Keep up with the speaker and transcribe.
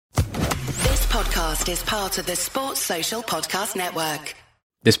podcast is part of the Sports Social Podcast Network.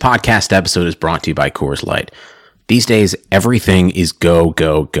 This podcast episode is brought to you by Coors Light. These days, everything is go,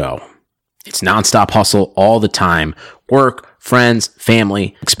 go, go. It's nonstop hustle all the time. Work, friends,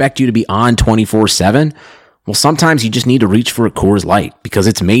 family expect you to be on 24/7. Well, sometimes you just need to reach for a Coors Light because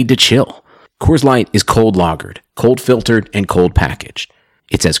it's made to chill. Coors Light is cold lagered, cold filtered, and cold packaged.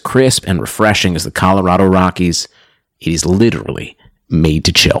 It's as crisp and refreshing as the Colorado Rockies. It is literally made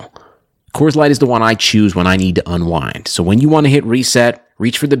to chill. Coors Light is the one I choose when I need to unwind. So when you want to hit reset,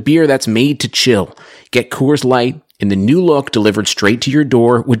 reach for the beer that's made to chill. Get Coors Light in the new look delivered straight to your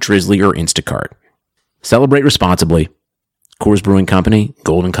door with Drizzly or Instacart. Celebrate responsibly. Coors Brewing Company,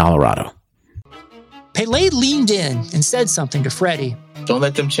 Golden, Colorado. Pele leaned in and said something to Freddie. Don't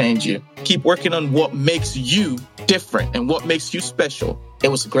let them change you. Keep working on what makes you different and what makes you special. It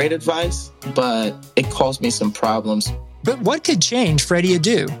was great advice, but it caused me some problems. But what could change Freddie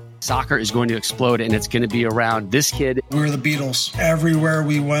Adu? Soccer is going to explode, and it's going to be around this kid. We were the Beatles. Everywhere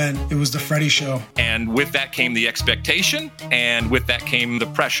we went, it was the Freddie Show. And with that came the expectation, and with that came the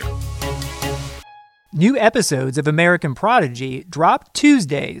pressure. New episodes of American Prodigy drop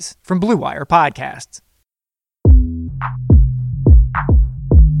Tuesdays from Blue Wire Podcasts.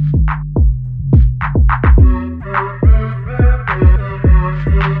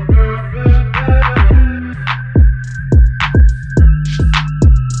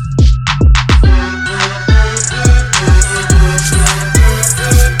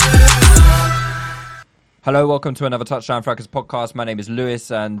 Hello, welcome to another Touchdown Frackers podcast. My name is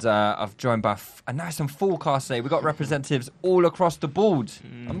Lewis, and I've joined by a nice and full cast today. We've got representatives all across the board.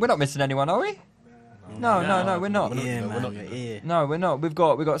 And we're not missing anyone, are we? No, we're not. No, we're not. We've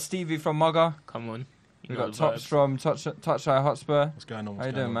got Stevie from Mugger. Come on. We've got Tops from Touch Eye Hotspur. What's going on? How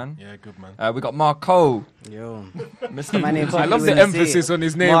you doing, man? Yeah, good, man. We got Marco. Yo. Mr. My name's I love the emphasis on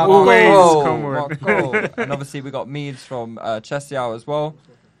his name. Marco. Always. Come on. Marco. And obviously we got Meads from Chessiao as well.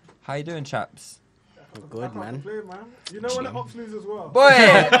 How you doing, chaps? Good, man. You know when the Ops lose as well. Boy!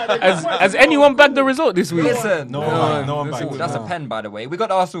 Has anyone bagged the result this week? Listen. No one bagged. That's a pen, by the way. We got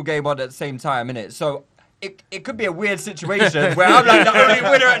the Arsenal game on at the same time, innit? So it could be a weird situation where I'm like the only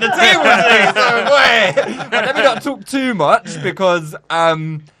winner at the table today. So, boy! But let me not talk too much because...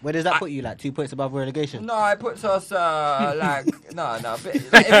 Where does that put you, like 2 points above relegation? No, it puts us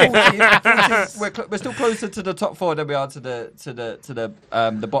we're still closer to the top four than we are to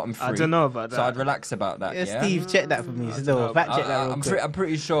the bottom three. I don't know about that. So I'd relax about that. Yeah, Yeah, Steve, check that for me. Still, fact check that real quick. I'm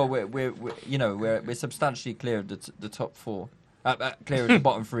pretty sure we're substantially clear of the top four. Clear of the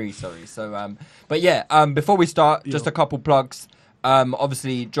bottom three, sorry. So, but yeah, before we start, just a couple plugs.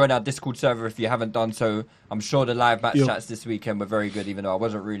 Obviously, join our Discord server if you haven't done so. I'm sure the live match chats this weekend were very good, even though I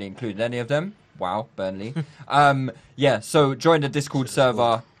wasn't really including any of them. Wow, Burnley. So join the Discord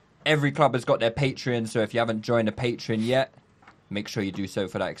server. Every club has got their Patreon, so if you haven't joined a Patreon yet, make sure you do so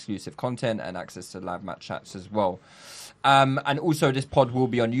for that exclusive content and access to live match chats as well. And also, this pod will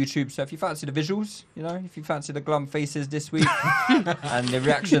be on YouTube, so if you fancy the visuals, if you fancy the glum faces this week and the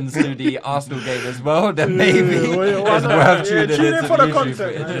reactions to the Arsenal game as well, then maybe it's worth tuning in for the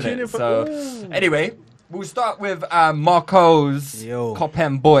content. So, anyway, we'll start with Marco's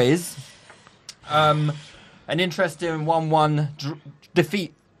Copem boys. An interesting 1-1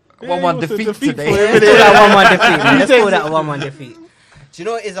 defeat. 1-1 defeat today. Let's call that 1-1 defeat, man. Let's call that a 1-1 defeat. Do you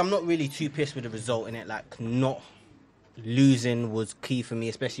know what it is? I'm not really too pissed with the result in it. Like, not losing was key for me,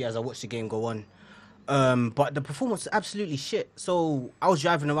 especially as I watched the game go on. But the performance was absolutely shit. So I was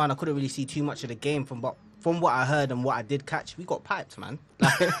driving around. I couldn't really see too much of the game from what I heard and what I did catch. We got piped, man.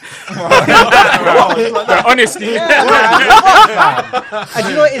 Honesty. And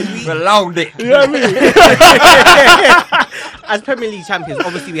you know what it is? We allowed it. You know what I mean? As Premier League champions,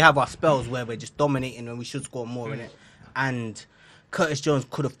 obviously we have our spells where we're just dominating and we should score more in it. And Curtis Jones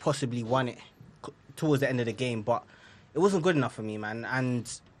could have possibly won it towards the end of the game, but it wasn't good enough for me, man. And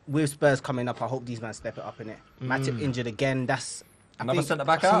with Spurs coming up, I hope these men step it up in it. Matip injured again. That's another centre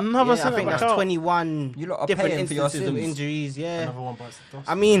back out. I think that's 21 different instances of injuries. Yeah, another one bites the dust.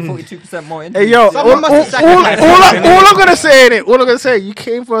 I mean, 42% more injuries. Hey yo, all I'm gonna say in it, you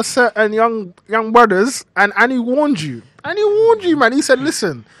came for a certain young brothers, and he warned you. Man. He said,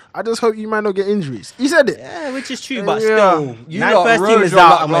 "Listen, I just hope you might not get injuries." He said it. Yeah, which is true, but still, you first team is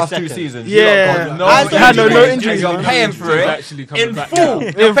out last 2 seasons. Yeah, I had no injuries. You're paying for it in full.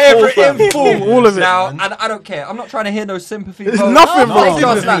 You're paying for it in full. All of it. Now, and I don't care. I'm not trying to hear no sympathy. It's nothing, bro.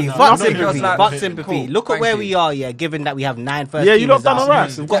 Fuck sympathy. Look at where we are, given that we have 9 first teamers. Yeah, you lot done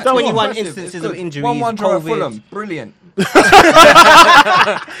alright. We've got 21 instances of injuries. 1-1 draw at Fulham. Brilliant.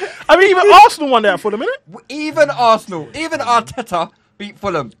 I mean, even Arsenal won that for the minute. Even Arsenal, even Arteta beat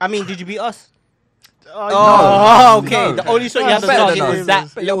Fulham. I mean, did you beat us? Oh, okay. No. The only shot you had to Better target than was us.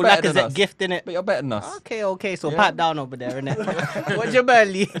 that But you're little better than Lacazette us. gift in it. But you're better than us. Okay. So Yeah. pipe down over there, innit? Watch your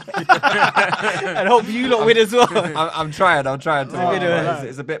Burnley. And hope you lot win as well. I'm trying.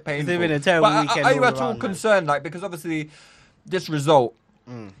 It's a bit painful. been a terrible but weekend are you all at all around, man. concerned? Like, because obviously this result,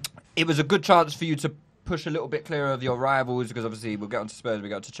 it was a good chance for you to push a little bit clearer of your rivals. Because obviously we'll get on to Spurs, we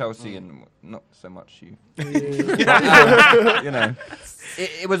go to Chelsea, and not so much you. You know,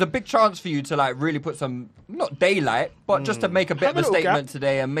 it was a big chance for you to like really put some not daylight, but just to make a bit Have of a a little statement gap.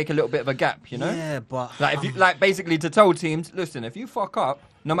 today and make a little bit of a gap. You know. Yeah, but Like if you like basically to tell teams, listen, if you fuck up,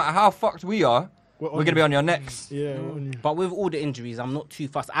 no matter how fucked we are, we're gonna be on your necks. Yeah. But with all the injuries, I'm not too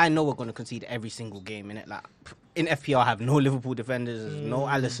fussed. I know we're going to concede every single game, innit? Like, in FPL, I have no Liverpool defenders, no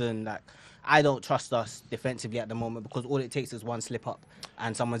Alisson. Like, I don't trust us defensively at the moment because all it takes is one slip up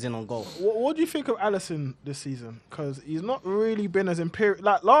and someone's in on goal. What do you think of Alisson this season? Because he's not really been as imperious.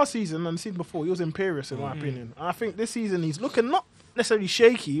 Like last season and the season before, he was imperious in my opinion. And I think this season he's looking not necessarily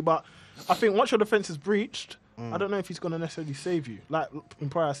shaky, but I think once your defence is breached, I don't know if he's going to necessarily save you like in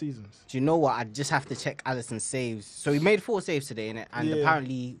prior seasons. Do you know what? I just have to check Alisson's saves. So he made 4 saves today, innit? And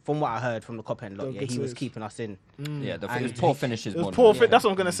apparently, from what I heard from the cop end lot, They're yeah, good he was saves. keeping us in. Yeah, it And was poor finishes. It was more poor than fit. That's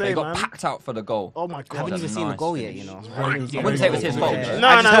what I'm going to say, They got man. packed out for the goal. Oh my I god. haven't even That's seen the nice goal yet, finish. you know. I wouldn't say it was his fault. Yeah. though. No,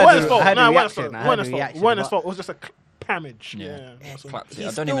 I just no, heard it wasn't his the- fault. I heard No, the it wasn't his reaction. fault. I It heard wasn't the his fault. It reaction, wasn't his but- fault. It was just a damage. Yeah. That's all. Clapped it. I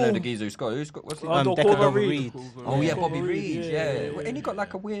He's don't even know the still- geezer who scored. What's his Declan Cordova Reed. Reed. Oh yeah, Bobby Bobby Reed, Reed. yeah, Yeah, and he got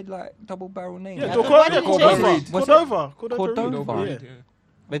like a weird like double barrel name. Yeah, Yeah, Cordova. Cordova. Was it? Cordova. Cordova. Yeah.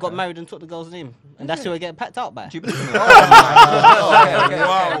 They got married and took the girl's name. And that's who I get packed out by. Do you believe in that?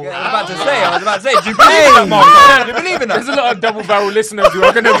 I was about to say, do you believe in that, Marco? Do you believe in that? There's a lot of double barrel listeners who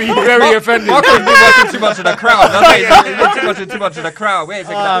are going to be very offended. Marco's been watching too much of the crowd. That's why he's been watching too much of the crowd. Wait a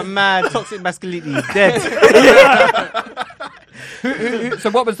second. Oh man, toxic masculinity is dead. So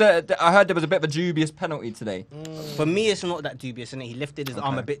what was the? I heard there was a bit of a dubious penalty today. For me, it's not that dubious, innit? He lifted his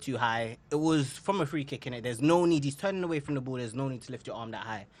arm a bit too high. It was from a free kick, innit? There's no need. He's turning away from the ball. There's no need to lift your arm that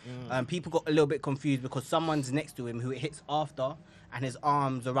high. People got a little bit confused because someone's next to him who it hits after, and his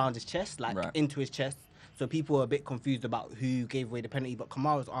arms around his chest, like into his chest. So people were a bit confused about who gave away the penalty. But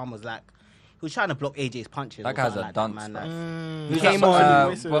Kamara's arm was like, he was trying to block AJ's punches. That or guy's something a like dunce, that, bro. man. Who's He came that?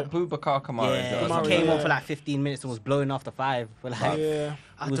 on. Boubacar Kamara. Yeah, he came on for like 15 minutes and was blowing after 5. Like, Yeah.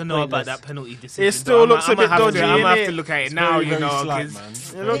 I don't know about that penalty decision. It still looks a bit dodgy. I'm gonna have innit? to look at it It's now, very, you very know. slight,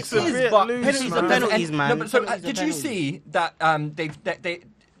 'cause man. It looks a is, bit but loose, penalties are man. penalties, man. No, but so Penalties are did you penalties. see that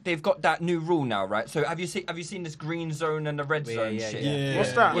they've got that new rule now, right? So have you seen this green zone and the red zone shit? Yeah.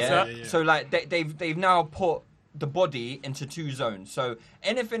 What's that? Yeah. So like they've now put the body into 2 zones. So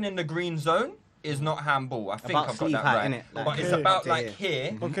anything in the green zone is not handball. I think About I've got sleeve that height, right. innit? Like, But it's okay. about Up to like here.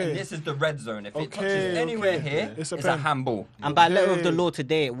 here, Okay. and this is the red zone. If it Okay, touches anywhere okay. here, It's it's a a pen. handball. And by letter of the Okay. law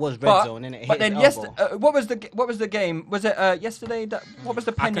today, it was red But, zone, innit? but then yesterday, what was the game? Was it yesterday? What was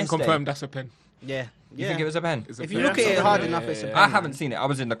the I pen can yesterday? confirm that's a pen. Yeah. You think it was a pen? It's a If pen. you look at it hard enough, it's a pen. I haven't seen it. I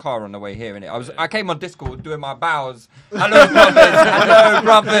was in the car on the way here, innit? I came on Discord doing my bows. Hello,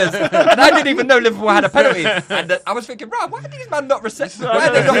 brothers. And I didn't even know Liverpool had a penalty. And I was thinking, right, why are these man not receiving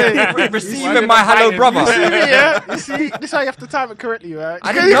my hello, brother? Yeah, you see, this is how you have to time it correctly, right?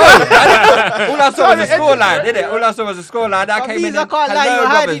 I didn't know. All I saw was a scoreline, didn't it? All I saw was a scoreline. I came in. I can't lie, you Hello, were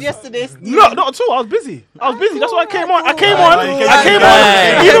hiding brothers. yesterday. No, not at all. I was busy. That's why I came on. I came Hey. on.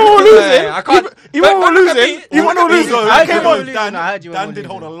 Even when we're losing, I can't. even when we're losing, even when we're losing, I came on. Dan did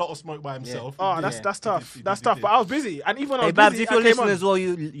hold a lot of smoke by himself. Oh, that's tough. That's tough. But I was busy, and even when I Hey, was Babs, busy, if you're I came listening on. as well,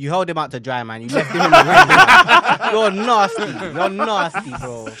 you held him out to dry, man. You left him in the ring. You're nasty,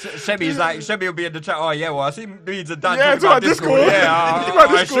 bro. Shebby will be in the chat. Oh yeah, well I see Leeds and Dan Yeah, talking about it's on Discord. Discord. Yeah, It's on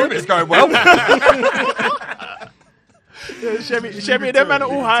I Discord. assume it's going well. Shemi, them man are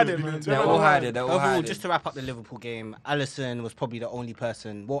all hiding, man. They're all hiding. They're all Overall, hiding. just to wrap up the Liverpool game, Alisson was probably the only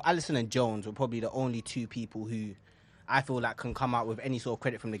person. Well, Alisson and Jones were probably the only 2 people who I feel like can come out with any sort of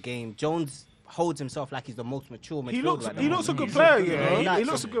credit from the game. Jones holds himself like he's the most mature midfielder. He looks at the a moment. good player, you Yeah, know. He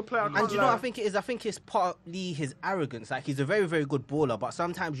looks a good player. And do you know what I think it is? I think it's partly his arrogance. Like, he's a very, very good baller, but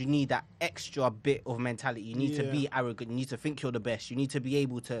sometimes you need that extra bit of mentality. You need to be arrogant. You need to think you're the best. You need to be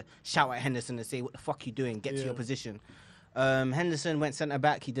able to shout at Henderson and say, what the fuck you doing? Get to your position. Henderson went centre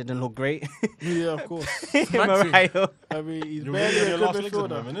back. He didn't look great. Yeah, of course. Mario. I mean, he's barely a good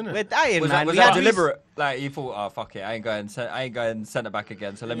midfielder. We're dying, Was man. that We had deliberate? Like he thought, oh fuck it, I ain't going centre back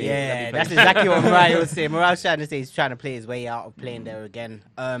again. So let me. Yeah, play that's this. exactly what Mariah was saying. Mariah's trying to say he's trying to play his way out of playing there again.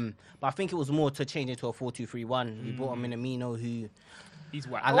 But I think it was more to change into a 4-2-3-1. We brought on Minamino, who He's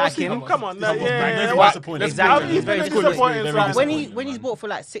whack. I like him. Come on, He's yeah. whack. Disappointing. Exactly. He's been disappointing. When he's bought for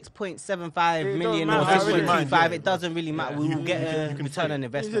like 6.75 million or matter, really. 6.25, it doesn't really matter. We will get a return on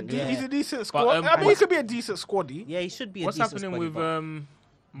investment. He's a decent squad. I mean, he could be a decent squaddy. Yeah, he should be. What's happening with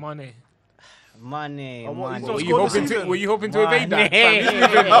Mane? Money. Were you hoping to evade that?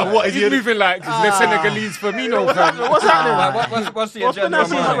 He's moving like the Senegalese Firmino. What's happening? What's the agenda?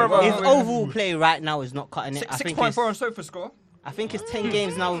 His overall play right now is not cutting it. 6.4 on sofa score. I think it's 10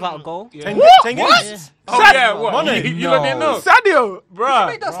 games now without a goal. 10 What? games? Yeah. Oh yeah, what? Money? You lot didn't know? Sadio,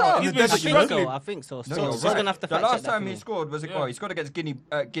 Bruh. He's been struggling. I think so. No, So you're we're right. gonna have to The fact last check that time for he me. scored was he scored against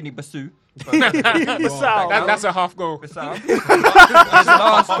Guinea-Bissau. That's a half goal.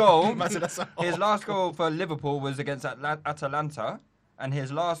 His last goal for Liverpool was against Atalanta, and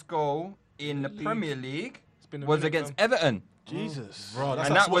his last goal in the Premier League was against Everton. Jesus. Bro,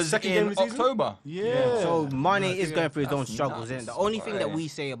 And that was in October. Yeah. So Mane is going through his own struggles, nuts. isn't it? The only thing that we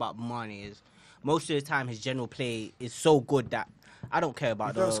say about Mane is most of the time his general play is so good that I don't care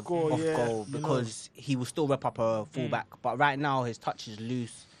about the off goal because he will still rep up a fullback. But right now his touch is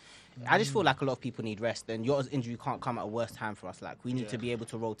loose. I just feel like a lot of people need rest, and your injury can't come at a worse time for us. Like we need to be able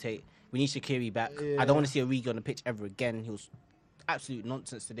to rotate. We need Shaqiri back. I don't want to see Origi on the pitch ever again. He was absolute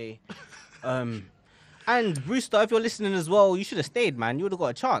nonsense today. And Brewster, if you're listening as well, you should have stayed, man. You would have got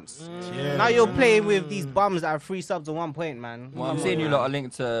a chance. Now you're playing with these bums that have 3 subs at 1 point, man. Well, I'm seeing you lot are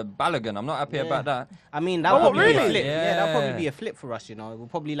linked to Balogun. I'm not happy about that. I mean, that'll probably be a really? flip. Yeah. That'll probably be a flip for us, you know. We'll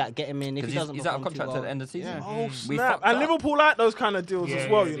probably like get him in if he doesn't. He's out of perform too contract well. at the end of the season. Yeah. Oh, We snap. fucked And up. Liverpool like those kind of deals as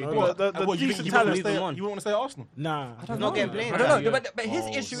well, you know. The What, you decent think you wouldn't talent. want to stay at Arsenal? Nah. He's not getting playing. I don't know, but his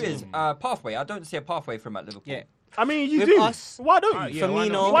issue is pathway. I don't see a pathway from at Liverpool. Yeah. I mean, you With do. us, Why don't you?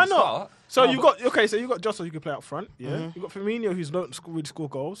 Firmino. Why not? So No, you got So you got Jota who can play up front. Yeah. You got Firmino who's not really score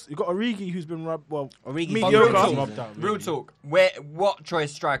goals. You got Origi who's been Origi's mediocre. Real talk. What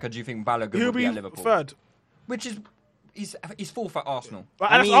choice striker do you think Balogun He'll will be be at Liverpool? third. Which is he's fourth at Arsenal. But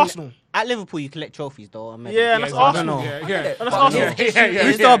that's Arsenal. At Liverpool, you collect trophies, though. Yeah, and that's Arsenal. I don't know. Yeah. And that's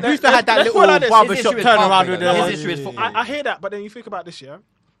Arsenal. Brewster had that Let's little put it like this. barbershop His issue is turnaround pathway, with though. the. His issue is football. I hear that, but then you think about this, yeah.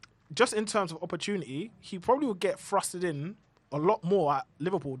 Just in terms of opportunity, he probably would get thrusted in a lot more at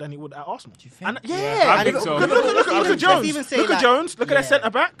Liverpool than he would at Arsenal. Do you think? I think so. Look at Jones. Look at Jones. Look at their centre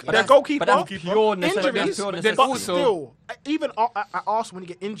back, their goalkeeper. But that's pure necessity. Injuries, But but still, even at Arsenal when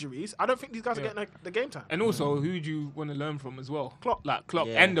you get injuries, I don't think these guys are getting the game time. And also, who do you want to learn from as well? Klopp. Like Klopp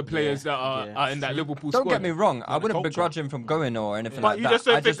Yeah, and the players that are in that Liverpool Don't squad. get me wrong. I wouldn't culture. begrudge him from going or anything But like you that. just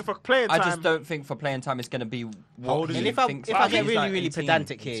don't think for playing I time. just don't think for playing time it's going to be what old is he And if I thinks. get He's like really 18.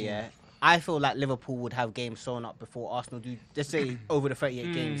 pedantic here, yeah, I feel like Liverpool would have games sewn up before Arsenal do. Let's say over the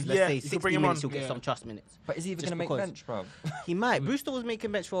 38 games. Let's Yeah, say you could 60 bring him minutes, on. he'll get some trust minutes. But is he even Just going to make because. bench, bro? He might. Brewster was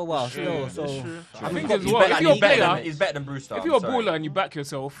making bench for a while still, so I think as He's well, better- if you're a he's better player, than- he's better than Brewster. if you're a I'm sorry. baller and you back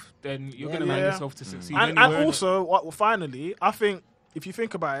yourself, then you're going to man Yeah. yourself to succeed And anywhere. also, finally, I think if you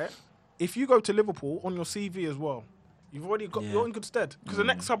think about it, if you go to Liverpool on your CV as well, you've already got you're in good stead because the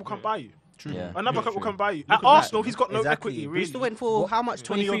next club will come by you. Yeah. Another club will come by you. At Arsenal, he's got no equity. Really. Brewster went for how much?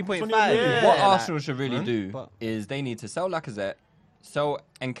 23.5. Yeah. What like- Arsenal should really do But- is they need to sell Lacazette, sell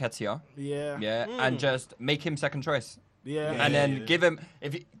Nketiah, Yeah. and just make him second choice. Yeah. And then give him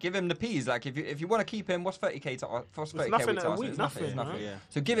the P's. Like if you want to keep him, what's 30k to what's 30k nothing to a Arsenal? week, It's nothing. It's nothing, nothing. right?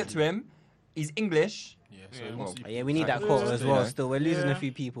 So give it to him. He's English. Yeah, we need that quarter as well. Still, we're losing a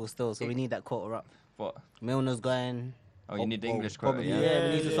few people still, so we need that quarter up. What? Milner's going. Oh, you need the English quota, Probably, yeah?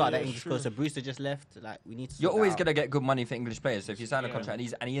 we need to sort that yeah, English true. quota. So Brewster just left. Like, we need to. You're sort always that gonna get good money for English players. So if you sign a contract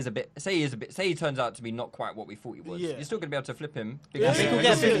and he is a bit, say he turns out to be not quite what we thought he was, Yeah. you're still gonna be able to flip him. out. I think we'll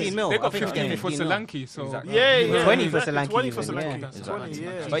get 15 mil. They I got think we'll get 15 for 15 mil. Solanke, so Exactly. Yeah. 20 for exactly, Solanke 20 for even, Solanke. yeah. 20,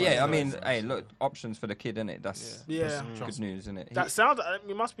 yeah. But yeah, I mean, hey, look, options for the kid, innit? That's Yeah. good news, isn't it? That sounds.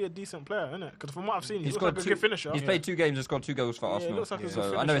 He must be a decent player, isn't it? Because from what I've seen, he looks like a good finisher. He's played 2 games and scored 2 goals for he Arsenal. looks like a good So I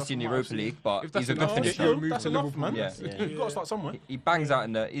finisher know it's in from what Europa I've League, seen. but If that's he's a good enough, finisher. he'll move That's to enough, Liverpool. man. Yeah. You've got to start somewhere. He bangs out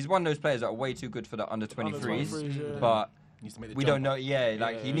in the. He's one of those players that are way too good for the under 23s, but Needs to make the we jump don't know. Yeah,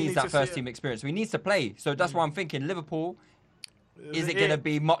 like he needs needs that to first see team experience. So he needs to play. So that's why I'm thinking Liverpool. Is it going to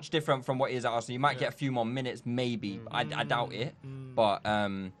be much different from what it is at Arsenal? You might get a few more minutes, maybe. I doubt it. But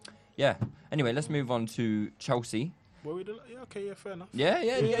yeah. Anyway, let's move on to Chelsea. Well, we do, yeah, okay, yeah, fair enough. Yeah.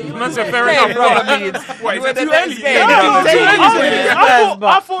 You Man were said the fair next enough, game, bro. I mean, What, you is were it the too next early? game. Yeah, You were the too next early. game.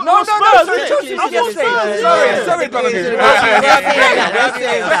 I thought No, Spurs. Chelsea I should get thought saved. Spurs. Sorry, brother.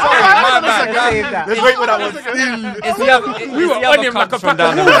 Let's wait for that one. We were on him like a pack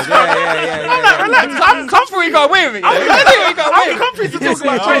of wolves. Yeah. Relax, Come we got away with it. We got away with it. comfy to talk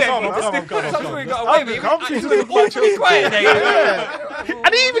about Chelsea. Come we got away with it. All be quiet.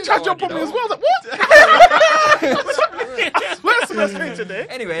 And he even tried to jump on me as well. I was like, what? I swear to Let's play today.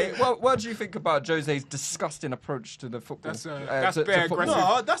 Anyway, what do you think about Jose's disgusting approach to the football? That's to very football?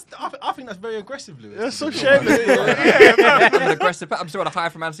 aggressive. No, I think that's very aggressive, Lewis. That's so shameless. I'm an aggressive. I'm still on a high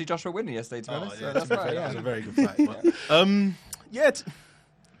from Anthony Joshua Winnie yesterday, to be honest. Yeah, That's right. that was Yeah. a very good fact. But,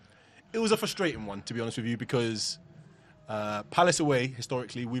 it was a frustrating one, to be honest with you, because Palace away,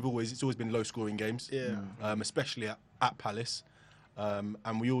 historically, it's always been low-scoring games, especially at Palace,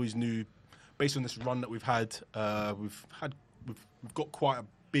 and we always knew, based on this run that we've got quite a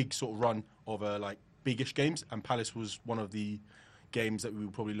big sort of run of like biggish games, and Palace was one of the games that we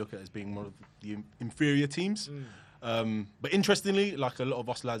would probably look at as being one of the inferior teams. But interestingly, like a lot of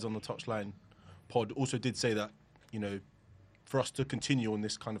us lads on the touchline pod also did say that, you know, for us to continue on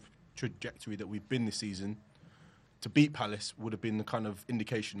this kind of trajectory that we've been this season, to beat Palace would have been the kind of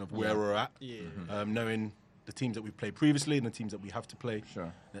indication of where we're at, knowing the teams that we've played previously and the teams that we have to play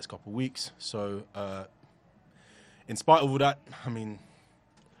next couple of weeks. So, in spite of all that, I mean,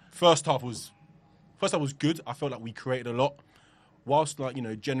 first half was good. I felt like we created a lot. Whilst, like, you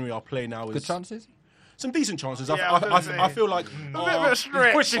know, generally our play now is good chances. Some decent chances. Yeah, I feel like a bit of a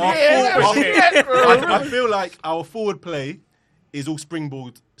stretch. I feel like our forward play is all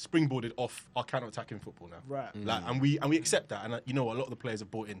springboarded off our counter-attacking football now. Right. Like, and we accept that. And you know what? A lot of the players have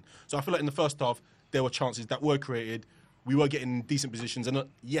bought in. So I feel like in the first half there were chances that were created. We were getting decent positions, and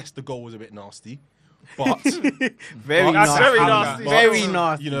yes, the goal was a bit nasty, but very nasty. Very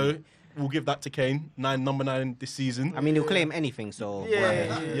nasty. You know, we'll give that to Kane, number 9 this season. I mean, he'll claim anything, so...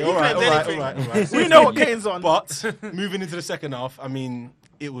 Yeah, all right. We know what Kane's on. But moving into the second half, I mean,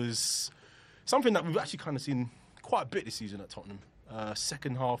 it was something that we've actually kind of seen quite a bit this season at Tottenham.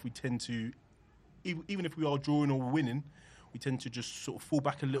 Second half, we tend to, even if we are drawing or winning, we tend to just sort of fall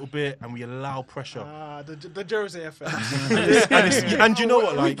back a little bit and we allow pressure. The Jersey effect. and you know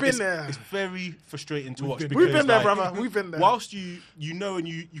what? Like, we've been there. It's very frustrating to watch. We've been there, brother. We've been there. Whilst you know and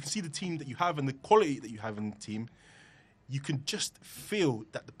you can see the team that you have and the quality that you have in the team, you can just feel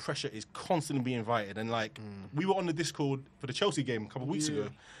that the pressure is constantly being invited. And like, we were on the Discord for the Chelsea game a couple of weeks ago,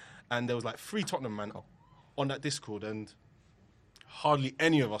 and there was like 3 Tottenham man on that Discord, and hardly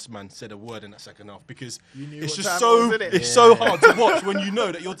any of us, man, said a word in that second half because it's just so hard to watch when you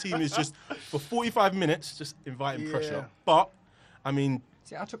know that your team is just for 45 minutes just inviting pressure. But I mean,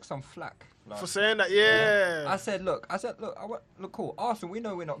 see, I took some flack for saying that. I said, look, look, cool. Arsenal, we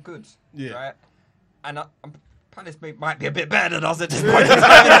know we're not good, right? And Palace might be a bit better than us at this point. Do you know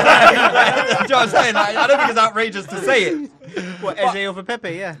what I'm saying? Like, I don't think it's outrageous to say it. What, Eze over Pepe?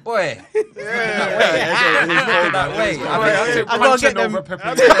 Yeah. Boy. I gotta get them.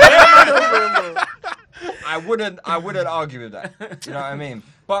 I wouldn't argue with that. You know what I mean?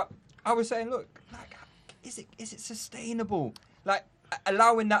 But I was saying, look, like, is it sustainable? Like,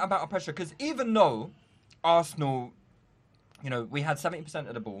 allowing that amount of pressure? Because even though Arsenal, you know, we had 70%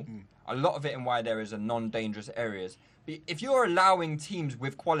 of the ball, a lot of it in wide areas and non-dangerous areas. But if you're allowing teams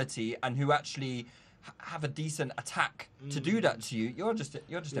with quality and who actually have a decent attack to do that to you, you're just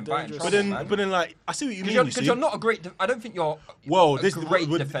inviting trouble. But then, like, I see what you mean. Because you're not a great. I don't think you're. This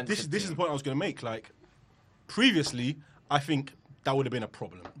defensive is the point I was going to make. Like, previously, I think that would have been a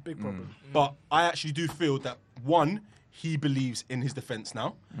problem. Big problem. But I actually do feel that, one, he believes in his defence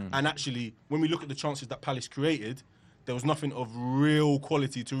now, and actually, when we look at the chances that Palace created, there was nothing of real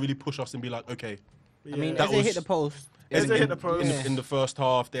quality to really push us and be like, okay. I mean, Eze hit the post. In the first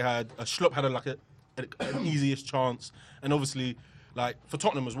half, they had Schlupp had an easiest chance, and obviously, like, for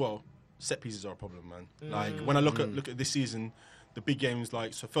Tottenham as well, set pieces are a problem, man. Like, when I look at this season, the big games,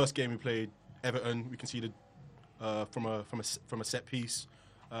 like, so first game we played Everton, we conceded from a set piece,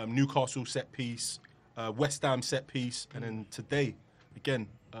 Newcastle set piece, West Ham set piece, and then today again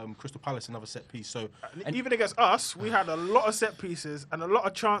Crystal Palace another set piece. So even against us, we had a lot of set pieces and a lot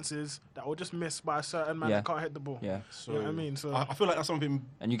of chances that were just missed by a certain man that can't hit the ball. Yeah, so you know what I mean. So I feel like that's something.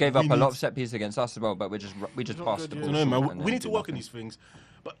 And you gave up a lot of set pieces against us as well, but we just passed the ball. No, man, we need to work on these things,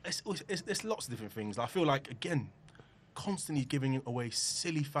 but it's lots of different things. I feel like, again, constantly giving away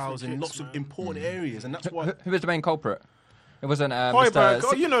silly fouls in lots of important areas, and that's why. Who was the main culprit? It wasn't Højbjerg.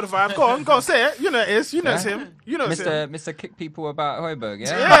 Oh, you know the vibe. Go on, say it. You know it is. You know it's him. You know it's him. Mr. Kick people about Højbjerg,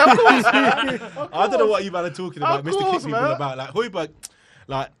 yeah? Yeah, of course. I don't know what you man are talking about, Mr. Kick people about. Like, Højbjerg,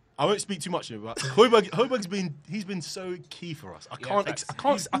 like, I won't speak too much of it, but Højbjerg's been so key for us. I can't.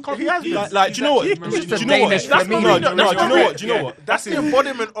 He has been. Like, do you know what? Do you know what? That's the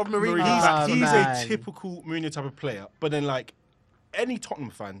embodiment of Mourinho. He's a typical Mourinho type of player. But then, like, any Tottenham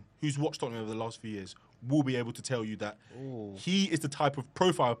fan who's watched Tottenham over the last few years will be able to tell you that he is the type of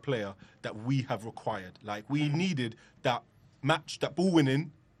profile player that we have required. Like, we needed that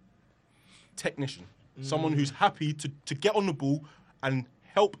ball-winning technician. someone who's happy to get on the ball and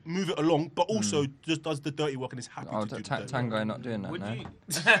help move it along, but also just does the dirty work and is happy to do the dirty Tanguy work. not doing that, no?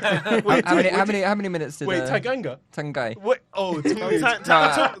 How many minutes did... Wait, Tanganga? Tanguy. Wait, oh, No, I ain't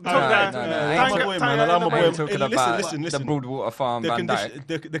talking about listen. the Broadwater Farm Van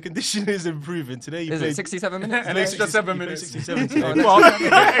Dijk. The condition is improving. Today he Is played... it 67 minutes? An extra 7 minutes. 67 today.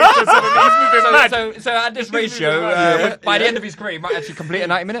 So at this ratio, by the end of his career, he might actually complete a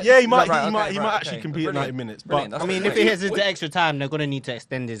 90 minutes? Yeah, he might actually complete a 90 minutes. But I mean, if he hits into extra time, they're going to need to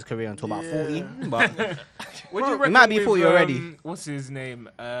extend his career until about 40. But What do you he reckon might be with, 40 already. What's his name?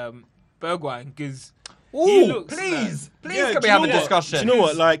 Bergwijn, because Ooh, looks please Yeah, can do we you have a know what? discussion? Do you know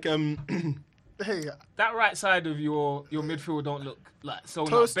what? Like, Hey, that right side of your midfield don't look like so.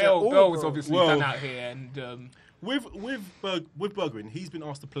 Toasted Bell all, was bro. obviously Well, done out here, and with Bergwijn, he's been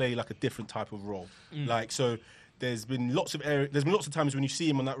asked to play like a different type of role. Like, so there's been lots of times when you see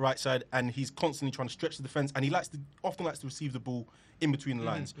him on that right side and he's constantly trying to stretch the defense, and he often likes to receive the ball in between the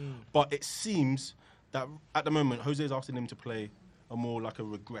lines. But it seems that at the moment Jose's asking him to play a more like a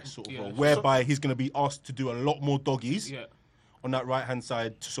regress sort of role, whereby he's going to be asked to do a lot more doggies on that right hand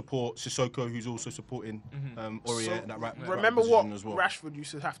side to support Sissoko, who's also supporting Aurier in that right. remember right what position as well. Rashford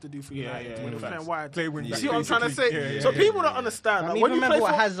used to have to do for United when he was playing wide. Play wing You back, see what I'm trying to say? basically. So people don't understand. I Like, mean, when you remember play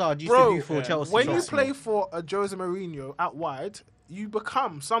what for Hazard used bro, to do for Chelsea. when you Trust play me. for a Jose Mourinho out wide, you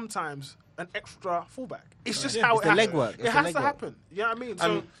become sometimes an extra fullback. It's just how It's it the happens. legwork. It It's the has to legwork. happen. You know what I mean?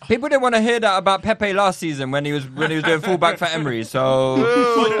 So People didn't want to hear that about Pepe last season when he was doing fullback for Emery. So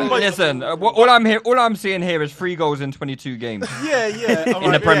listen, all I'm seeing here is 3 goals in 22 games.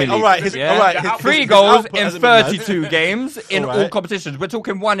 In the Premier League. All right. 3 goals in 32 games in all competitions. We're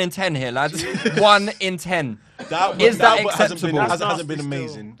talking 1 in 10 here, lads. 1 in 10. Is that acceptable? Hasn't been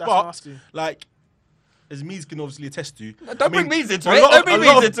amazing. That's But nasty. like, as Mees can obviously attest to, Don't bring Mees into it. Don't bring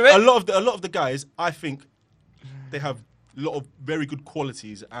Mees into it. A lot of the guys, I think, they have a lot of very good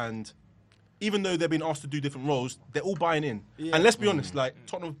qualities, and even though they've been asked to do different roles, they're all buying in. And let's be honest, like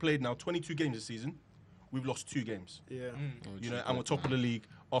Tottenham have played now 22 games this season. We've lost 2 games. You know, and we're top of the league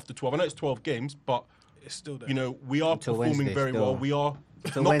after 12. I know it's 12 games, but it's still there. You know, we are Until performing Wednesday very still. well. We are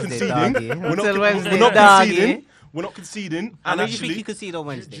Until not Wednesday, conceding. doggy. We're Until not Wednesday, conceding. doggy. We're not conceding. How And many do you actually, think you could see on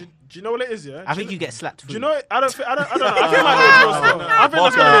Wednesday? Do you know what it is? Yeah, I think you get slapped. Do you know? I don't know. I feel like they're draws. Still. I think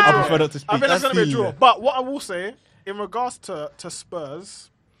that's gonna be a draw. I prefer not to speak. I think that's gonna be a That's draw. the- But what I will say in regards to Spurs,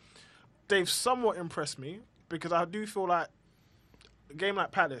 they've somewhat impressed me because I do feel like a game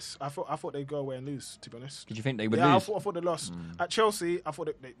like Palace, I thought they'd go away and lose. To be honest, Did you think they would yeah, lose? I thought they lost. At Chelsea, I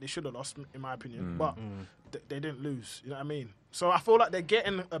thought they should have lost, in my opinion. But they didn't lose. You know what I mean? So I feel like they're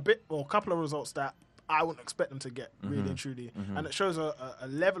getting a couple of results that I wouldn't expect them to get, really and truly. And it shows a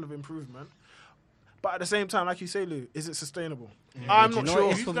level of improvement. But at the same time, like you say, Lou, is it sustainable? I'm not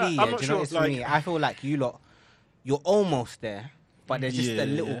sure. For me, I'm not sure. For me, I feel like you're almost there, but there's just a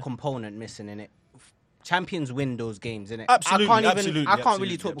little Yeah. component missing in it. Champions win those games, innit? Absolutely, I can't absolutely, really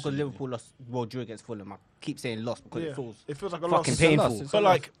absolutely, talk because absolutely. Liverpool lost, drew against Fulham. I keep saying lost because Yeah. it feels like a fucking loss. painful. But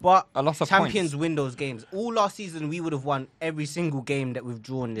like But a loss of Champions points. win those games. All last season, we would have won every single game that we've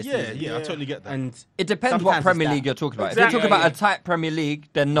drawn this season. Yeah, I totally get that. And It depends what sometimes Premier it's that. League you're talking about. Exactly. If you're talking about a tight Premier League,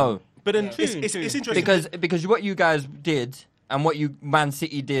 then no. But then it's interesting Because what you guys did and what you Man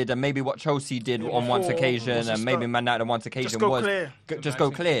City did and maybe what Chelsea did on one before, occasion was and just maybe go- Man United on one occasion just go was clear. just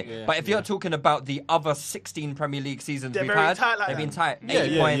go clear. But if you're talking about the other 16 Premier League seasons They're we've very had, tight like they've been that. tight. Yeah,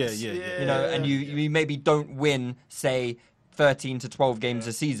 80 yeah, points, yeah. you know, and you maybe don't win, say, 13 to 12 games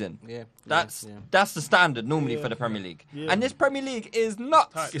a season. Yeah, That's yeah. that's the standard normally for the Premier League. And this Premier League is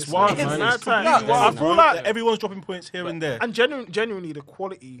nuts. It's wild, It's man. mad It's tight. completely I wild, feel bro. like- Everyone's dropping points here and there. And genuinely, the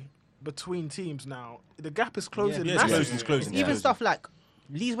quality between teams now, the gap is closing. Yeah, it's massively. closing, it's closing. Even Yeah. stuff like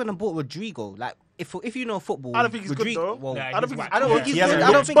Leeds went and bought Rodrigo. Like if you know football, I don't think he's good, Rodrigo, though. Well, Nah, I don't think whack. I don't think he's He hasn't good. I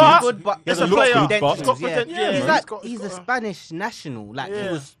don't looked think good. he's good, but He hasn't It's a looked player. good, but He's got yeah. potential. Yeah, he's he's like got- he's a got- Spanish national. Like Yeah. he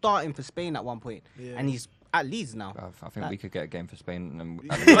was starting for Spain at one point, Yeah. and he's at Leeds now. I think we could get a game for Spain. And we're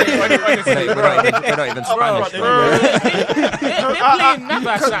not even Bro, Spanish. bro. bro. They're playing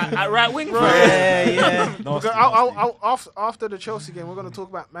Navas at right wing. Yeah. After the Chelsea game, we're going to talk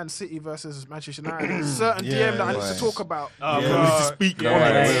about Man City versus Manchester United. Certain Yeah, DM that I need yeah. to talk about. Yeah, we need to speak Yeah, on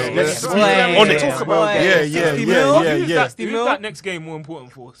yeah, it. yeah. Let's speak Boy. on it. Talk about Boy. Yeah, yeah, 60 yeah, mil? yeah, yeah. 60 Who's mil? that next game more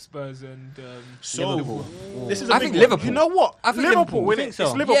important for Spurs and So, Liverpool? this is a I big think one. Liverpool. You know what? I think Liverpool, Liverpool. innit? Think so?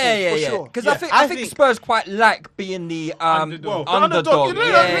 It's Liverpool Yeah. for sure. Because Yeah. I I think think- Spurs quite like being the Underdog. underdog. You know,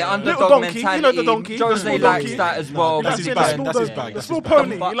 Yeah, little underdog donkey, you mentality. know the donkey, the Jose small likes donkey. that as well. That's his Yeah, bag. the That's his small bag. The That's small his bag.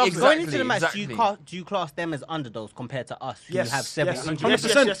 pony. He But loves exactly. it. Going into the match, exactly. do you class them as underdogs compared to us? Who Yes, have 7 yes, injuries?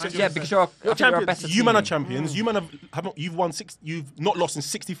 100%. yes. Yeah, because you're a champions. better You man are team. champions. You man have you've won 6. You've not lost in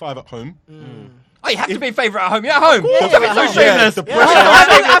 65 at home. Oh, you have to be favourite at home. You're at home. Yeah, Don't be so shameless.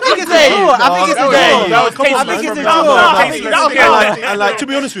 I think it's a draw. I think it's a draw. And like, to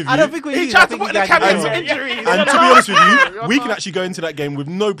be honest with you, I don't think we He need. tried to put the cabins injuries. and to be honest with you, we can actually go into that game with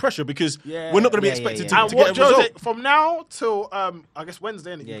no pressure because we're not going to be expected to And get what a result. Jose, from now till I guess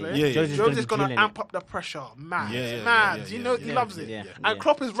Wednesday, innit, you play? yeah. Jose's gonna drilling amp up the pressure, mad. You know, he yeah, loves it. yeah, And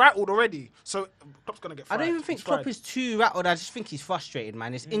Klopp is rattled already, so Klopp's gonna get I fried. don't even think He's Klopp fried. is too rattled. I just think he's frustrated,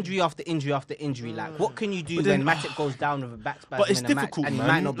 man. It's injury after injury after injury. Like, what can you do when Matip goes down with a back spasm But it's in a match difficult, and he man.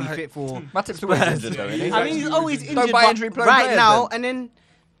 might not be Like, fit for Matip's always injured, though, isn't he? I mean, he's always Don't injured, buy but injury-prone right players, now, then. and then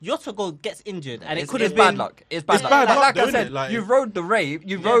Yotogo gets injured, and it It's could have bad been luck. It's bad It's luck. bad luck, Like I don't said, it? Like- you rode the wave,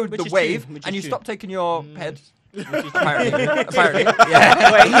 you rode which the is wave, true, which and is you true. stopped taking your peds. Apparently,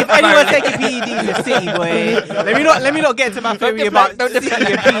 yeah. Wait, if anyone's taking PEDs in the city, boy, let me not get into my theory about don't city and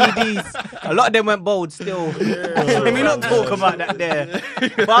PEDs. A lot of them went bold still. Let me not talk about that there.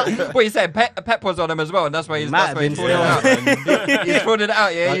 But What you said, Pep was on him as well, and that's why he's Might frauded have it been out. He's frauded it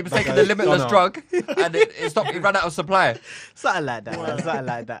out, yeah. He was taking the limitless drug, and it stopped. He ran out of supply. something like that. Man, something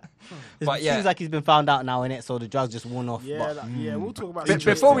like that. But It yeah. seems like he's been found out now, innit? So the drugs just worn off. Yeah, But we'll talk about.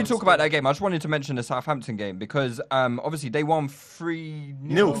 Before we talk about that game, I just wanted to mention the Southampton game because obviously they won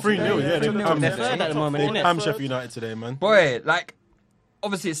 3-0. 3-0, yeah. they're third at the moment, They innit? pammed Sheffield United today, man. Boy, like,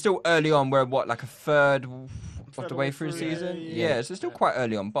 obviously it's still early on. We're like a third of the way through the season? Yeah, so it's still quite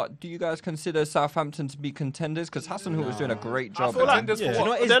early on. But do you guys consider Southampton to be contenders? Because Hasenhüttl was doing a great job. I feel like Contenders for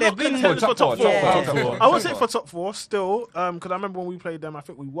what? they're not contenders for top four. Top four. I would say for top four still, because I remember when we played them, I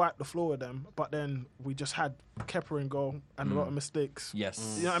think we wiped the floor with them, but then we just had Kepa in goal and a lot of mistakes.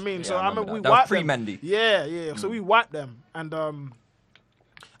 Yes. You know what I mean? Yeah, So I remember we that was wiped pre-Mendy. them. Yeah. So we wiped them, and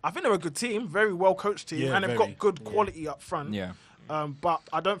I think they're a good team, very well coached team, Yeah, and they've very. got good quality up front. Yeah. But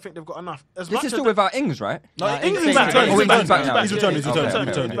I don't think they've got enough. As This much is as still the- without Ings, right? Ings is He's back. back. Ings is back. He's back now. He's returned, he's Yeah, returned,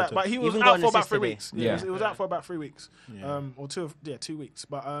 he's returned, back. But he was Even out got for an about assist 3 today. weeks. Yeah. He was out for about 3 weeks, or 2 weeks.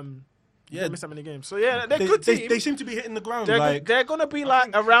 But Yeah. didn't miss that many games. So yeah, they're good team. They seem to be hitting the ground. They're, Like, they're gonna be like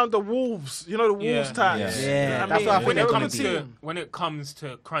around the Wolves, you know, the Wolves types. Yeah. You know what That's what I think When they're it gonna comes be. to when it comes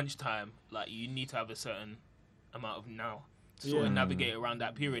to crunch time, like you need to have a certain amount of now to sort of navigate around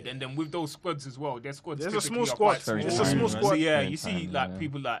that period. And then with those squads as well, their squads. There's a typically small are squad. quite small. It's a small So squad. yeah, Same you see time, like yeah.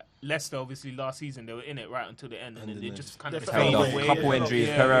 people like Leicester. Obviously, last season they were in it right until the end, and then they just kind of They Held fell off. away. A couple injuries.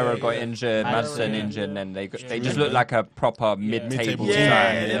 Yeah, Pereira yeah, got yeah. injured, Madison injured, and then they just looked like a proper mid-table Mid-table team.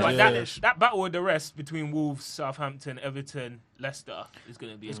 Yeah. But Yeah. that battle with the rest between Wolves, Southampton, Everton, Leicester is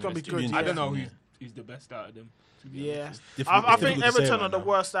going to be. It's gonna be interesting. good, I don't yeah. know who's the best out of them. to be Yeah, honest. difficult- I it's think difficult to say Everton right are the now.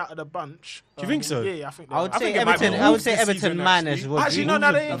 worst out of the bunch. Do you think so? Yeah, I think. They I would are. say think it might be Everton. I would Wolves say this Everton season, minus actually. Rodrigo. Actually,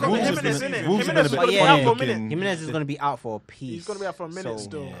 no, they ain't got Wolves is Jimenez gonna- in it. Wolves is Jimenez is gonna going be to be out for a looking- minute. Jimenez is going to be out for a piece. He's going to be out for a minute So,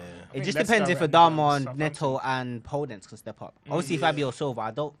 still. It just Leicester depends if and Adama, Southampton. Neto, and Podence can step up. Obviously, Fabio Silva.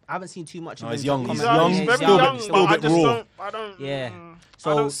 I haven't seen too much of No, him. he's to young. comment He's on. young, He's Yeah, very still a bit- young, still but a I bit just raw. don't. I don't. Yeah. I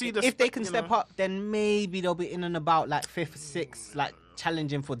So don't see the if they spec, can you step know. up, then maybe they'll be in and about like 5th, 6th, like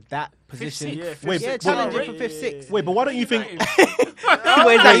challenging for that position. Yeah, fifth, Wait, Yeah, but- challenging for 5th, 6th. Wait, but why don't you think?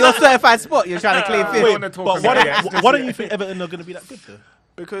 Where is that your certified spot? You're trying to claim 5th. Wait, wanna but talk why about don't, it. why don't you think Everton are going to be that good though?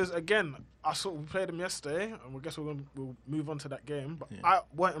 Because again, we played them yesterday, and we guess we'll move on to that game. But I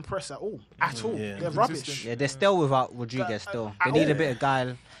weren't impressed at all. At all, Yeah. they're rubbish. Yeah, they're still without Rodriguez. Still, they at need a all. bit of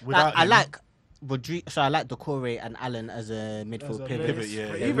guile. Without I him. like Rodriguez. So I like Decore and Allen as a midfield pivot. pivot, yeah.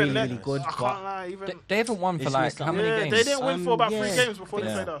 But They're They're even really, then, really good. I But can't lie. Even They haven't won for It's like missed how out. many yeah, games? they didn't win for about 3 yeah. games before they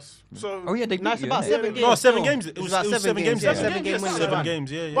Yeah. played us. So Oh yeah, they no, it's beat you. about innit? 7 games. No, 7 still. games. It was about 7 games. Yeah, Yeah, 7 games. wins. 7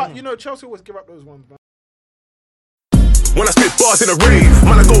 games. Yeah, yeah. But you know, Chelsea always give up those ones, man. When I spit bars in a rave,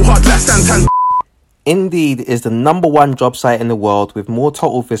 man, I go hard like Santan. Indeed is the #1 job site in the world with more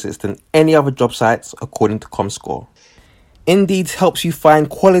total visits than any other job sites, according to Comscore. Indeed helps you find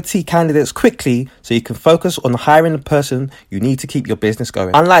quality candidates quickly so you can focus on hiring the person you need to keep your business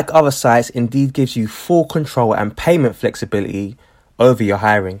going. Unlike other sites, Indeed gives you full control and payment flexibility over your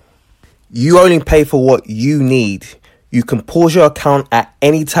hiring. You only pay for what you need. You can pause your account at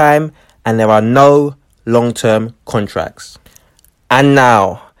any time and there are no long-term contracts. And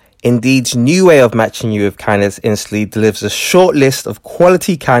now, Indeed's new way of matching you with candidates instantly delivers a short list of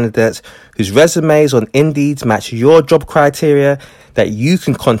quality candidates whose resumes on Indeed match your job criteria that you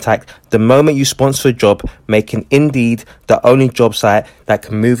can contact the moment you sponsor a job, making Indeed the only job site that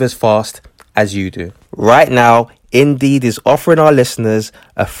can move as fast as you do. Right now, Indeed is offering our listeners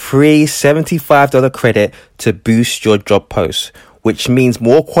a free $75 credit to boost your job post, which means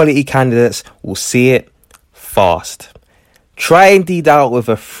more quality candidates will see it fast. Try Indeed out with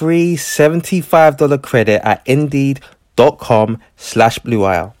a free $75 credit at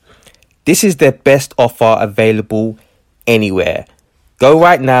Indeed.com/BlueWire. This is their best offer available anywhere. Go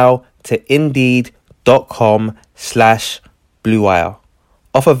right now to indeed.com/bluewire.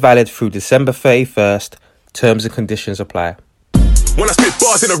 Offer valid through December 31st. Terms and conditions apply. When I spit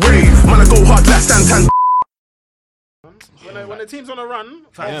bars in a rave, man, I go hard like Santan. When the team's on a run,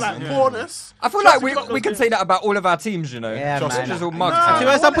 like poorness. I feel like we can say that about all of our teams, you know. Yeah, man. Just all mugs. To be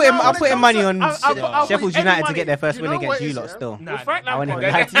honest, I'm putting money on I'll Sheffield put any United to money. get their first You win know against what it you is, lot yeah? still. With Frank I won't even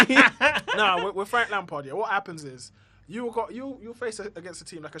Lampard, lie to you. No, with Frank Lampard, yeah, what happens is you face against a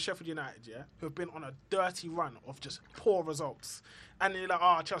team like a Sheffield United, yeah, who've been on a dirty run of just poor results, and you're like,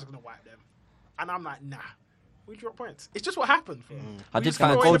 oh, Chelsea's gonna wipe them, and I'm like, nah. We drop points. It's just what happened. I did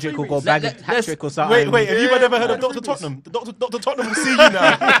find Goldrick will go bag a hat-trick or something. Wait, have you ever heard of Dr. Tottenham? Dr. Tottenham will see you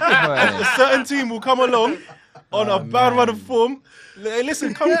now. A certain team will come along on a bad run of form. Hey,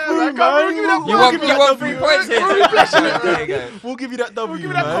 listen, come through, man. You want 3 points here? There you go. We'll give you that W,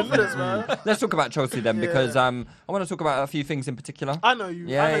 man. Let's talk about Chelsea then, because I want to talk about a few things in particular. I know you.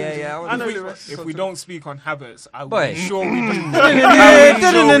 Yeah. I know the rest. If we don't speak on Havertz, I will Boy. be sure we do.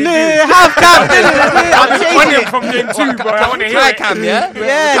 Half cam. I'm chasing from game 2, bro. I want to hear it. Cam, yeah?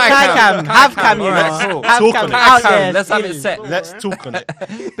 Yeah, tie cam. Half cam, you know. Half cam out there. Let's have it set. Let's talk on it.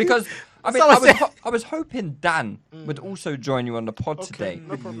 Because I mean, I was hoping Dan would also join you on the pod today,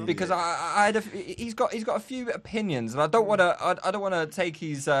 no problem. because he's got a few opinions, and I don't want to take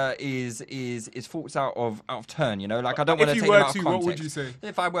his thoughts out of turn. You know, like I don't want to take them out of context. What would you say?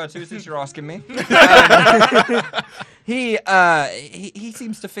 If I were to, since you're asking me, he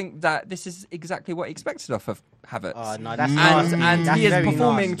seems to think that this is exactly what he expected off of Havertz. Oh, no, that's nasty. And That's he is very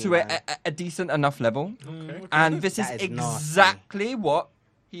performing nasty, to a decent enough level, and this is That is exactly what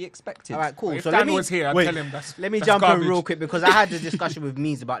he expected. All right, cool. If So Dan was here, I'd tell him that's let me that's jump garbage. in real quick, because I had a discussion with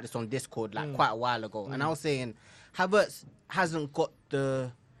Mees about this on Discord like quite a while ago, and I was saying Havertz hasn't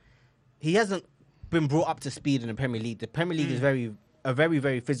been brought up to speed in the Premier League. The Premier League is a very,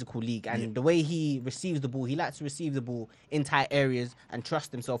 very physical league, and the way he receives the ball, he likes to receive the ball in tight areas and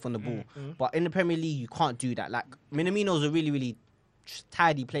trust himself on the ball. But in the Premier League, you can't do that. Like Minamino's a really, really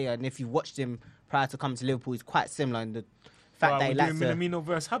tidy player, and if you watched him prior to coming to Liverpool, he's quite similar in the fact that he likes to. Minamino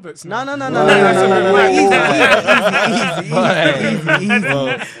versus Havertz. No. Easy.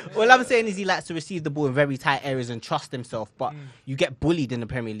 All I'm saying is he likes to receive the ball in very tight areas and trust himself, but you get bullied in the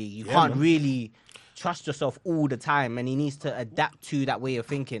Premier League. You can't really trust yourself all the time, and he needs to adapt to that way of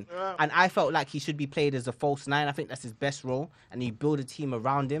thinking. And I felt like he should be played as a false nine. I think that's his best role, and you build a team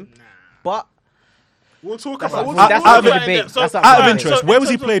around him. But we'll talk that's about out of debate. Out of interest, where was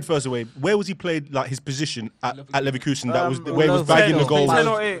he played first away? Where was he played, like his position at Leverkusen? That was where he was bagging the goals. 10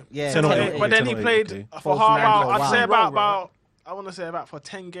 or 8. Yeah, 10 or 10 8. But then he played okay. for half hour. Wow. I'd say about I want to say about for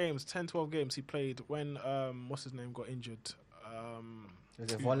 10 games, 10, 12 games he played when what's his name got injured.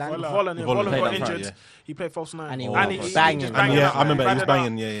 Was it Volland? Volland got injured. Yeah. He played false nine. And he just banging. banged Yeah, out, I remember he was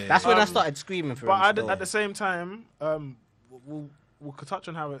banged banging. out. Yeah. That's when I started screaming for him. But still. at the same time, we'll touch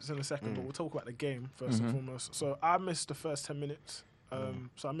on Havertz in a second, but we'll talk about the game first and foremost. So I missed the first 10 minutes.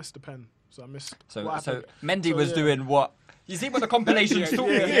 So I missed the pen. So I missed. So happened. Mendy So, was yeah. doing what? You see when the compilation's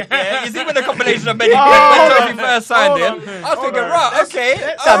talking? Yeah. You see when the compilation of Mendy when Toby first signed him? I was thinking, right, okay.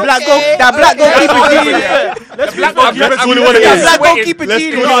 That black goalkeeper. Let's black goalkeeper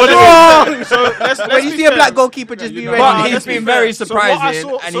cheating. When you see a black goalkeeper, just be ready. But he's been very surprising,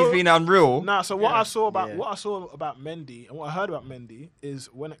 and he's been unreal. So what I saw about Mendy and what I heard about Mendy is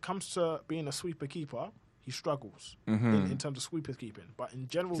when it comes to being a sweeper keeper, he struggles in terms of sweeper keeping. But in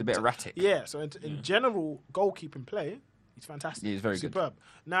general, He's a bit erratic. Yeah. So in general, goalkeeping play, he's fantastic. Yeah, he's very superb.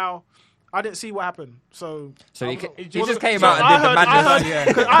 Now, I didn't see what happened. So he just came out and did the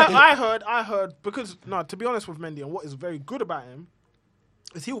madness. I heard because to be honest with Mendy, and what is very good about him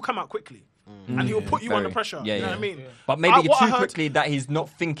is he will come out quickly. And he will put you under pressure. You know what I mean? But maybe too quickly that he's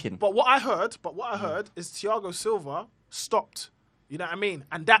not thinking. But what I heard is Thiago Silva stopped. You know what I mean?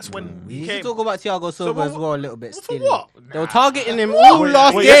 And that's when We need to talk about Thiago Silva as well a little bit. For what? They were targeting him all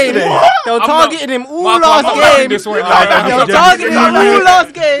last game. They were targeting him all last game. They were targeting him all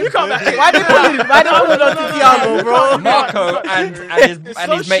last game. Why did they put it on to Thiago, bro? Marco and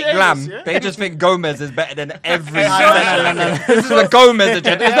his mate Glam, they just think Gomez is better than every session. This is a Gomez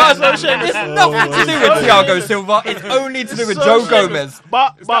agenda. It's nothing to do with Thiago Silva. It's only to do with Joe Gomez.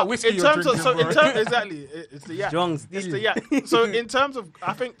 But in terms of exactly, it's the yak. It's the yak. So in terms of,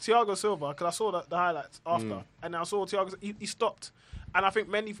 I think Thiago Silva, because I saw the highlights after, and I saw Thiago, he stopped, and I think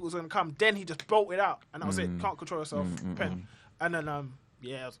Mendy was going to come. Then he just bolted out, and that was it. Can't control yourself, pen, and then it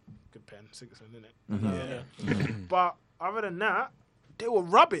was a good pen, Sigurdsson, didn't it? But other than that, they were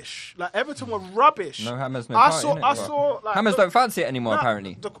rubbish. Like Everton were rubbish. No Hammers, no party. I saw. Like, Hammers don't fancy it anymore,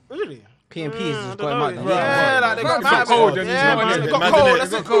 apparently. Really? PMP is just going mad. Yeah, like they got cold. Yeah, man, it? they got Imagine cold. it.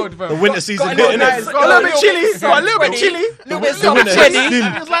 That's Got it. cold, fam. The winter season got a hitting little it. nice- Got a little bit chilly. Got a little bit chilly. Little bit The winter chilly.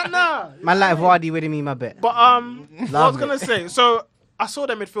 steam. It's like nah. Man, like Vardy winning me my bet. But what I was Love gonna it. say, so I saw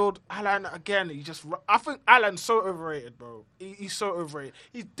their midfield. Alan again. I think Alan's so overrated, bro. He's so overrated.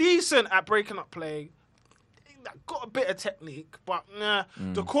 He's decent at breaking up play. Got a bit of technique, but nah.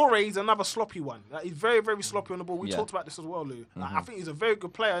 Decore is another sloppy one. Like, he's very, very sloppy on the ball. We talked about this as well, Lou. Like, I think he's a very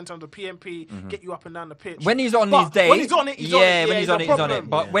good player in terms of PMP, get you up and down the pitch. When he's on But his day, when he's on it, he's on it. when he's on it, he's on it.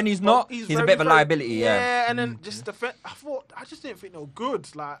 But when he's not, he's a bit of a liability. Yeah. and then just I just didn't think they were good,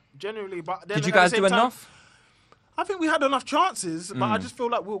 like generally. But then Did you at the guys same do time, enough? I think we had enough chances, but I just feel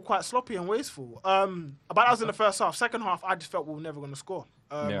like we were quite sloppy and wasteful. But that was in the first half. Second half, I just felt we were never going to score.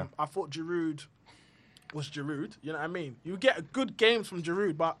 I thought Giroud was Giroud, you know what I mean? You get good games from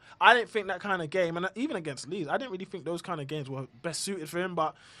Giroud, but I didn't think that kind of game, and even against Leeds, I didn't really think those kind of games were best suited for him,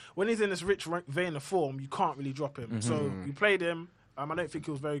 but when he's in this rich vein of form, you can't really drop him. So we played him. I don't think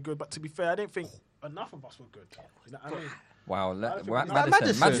he was very good, but to be fair, I didn't think enough of us were good. You know what I mean? Wow,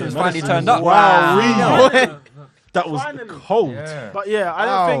 Madison. Madison's finally turned up. Wow. That was cold. But yeah,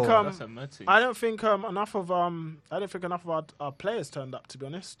 I don't think enough of our players turned up. To be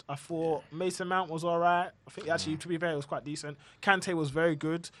honest, I thought Mason Mount was all right. I think actually, to be fair, it was quite decent. Kante was very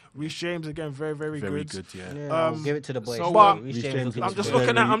good. Reece James again, very, very good. Very good, I'll give it to the boys. So, but Reece James was I'm just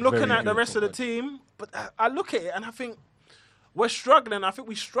good. looking at the rest of the team, but I look at it and I think we're struggling. I think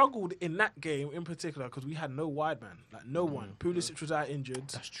we struggled in that game in particular because we had no wide man, like no one. Pulisic was out injured.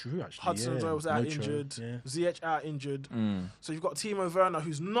 That's true, actually. Hudson was out injured. Ziyech out injured. So you've got Timo Werner,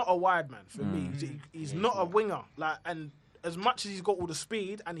 who's not a wide man for me. He's not a winger. Like, and as much as he's got all the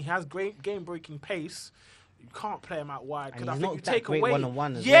speed and he has great game-breaking pace, you can't play him out wide because I think you take away.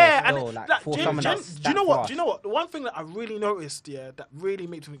 One-on-one as do you know what? Do you know what? The one thing that I really noticed, that really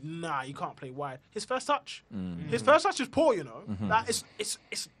makes me you can't play wide. His first touch, his first touch is poor. You know, like it's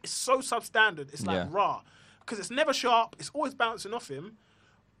so substandard. It's like raw because it's never sharp. It's always bouncing off him.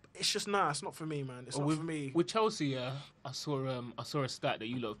 It's just it's not for me, man. It's not for me. With Chelsea, I saw a stat that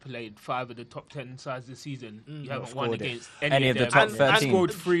you lot have played 5 of the top 10 sides this season. You haven't won against any of the them. top 13. And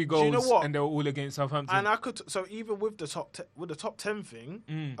scored 3 goals, Do you know what? and they were all against Southampton. And I could even with the top 10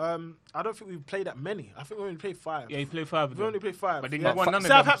 thing, I don't think we've played that many. I think we only played 5. Yeah, you played 5 of them. We only played 5. But they won none of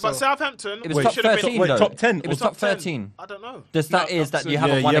them. But Southampton, it was top 13. Wait, top 10? It was top 13. I don't know. The stat is that you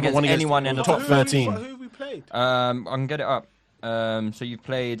haven't won against anyone in the top 13. Who have we played? I can get it up. So you've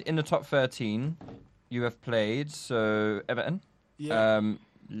played in the top 13. You have played Everton. Yeah.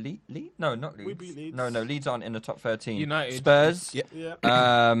 Leeds? No, not Leeds. We beat Leeds. No, Leeds aren't in the top 13. United. Spurs. Yeah.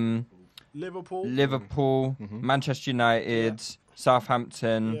 Liverpool. Manchester United.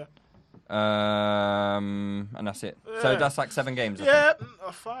 Southampton. And that's it. So that's like 7 games. Yeah,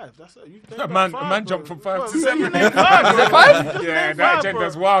 5. That's it. A man jumped from 5 to 7. You named 5. Is it 5? Yeah, that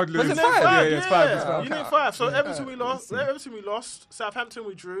agenda's wild, Lou. Was it 5? Yeah, it's 5. You named 5. So Everton we lost. Southampton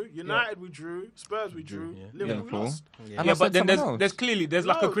we drew. United we drew. Spurs we drew. Liverpool we lost. Yeah, but then there's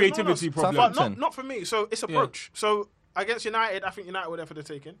like a creativity problem. But not for me. So it's approach. So against United, I think United were there for the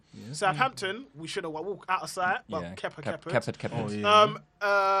taking. Southampton, we should have walked out of sight, but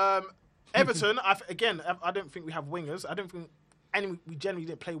Kepa. Everton, I don't think we have wingers. I don't think we generally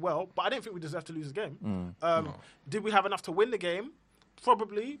didn't play well, but I didn't think we deserved to lose the game. Did we have enough to win the game?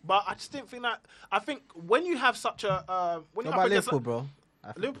 Probably, but I just didn't think that. I think when you have such a what about Liverpool, bro?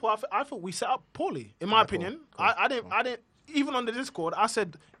 Liverpool, I thought we set up poorly. In my opinion, I didn't. Even on the Discord, I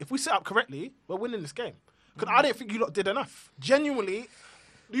said if we set up correctly, we're winning this game. Because I didn't think you lot did enough. Genuinely,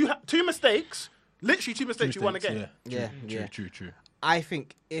 you had 2 mistakes. Literally 2 mistakes. You won the game. True. I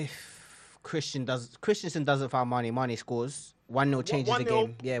think if Christensen doesn't foul Mane scores, 1-0 changes the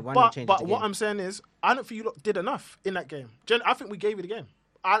game. Yeah, 1-0 changes the game. But what I'm saying is, I don't think you lot did enough in that game. I think we gave you the game.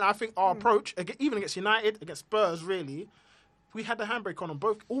 And I think our approach, even against United, against Spurs, really, we had the handbrake on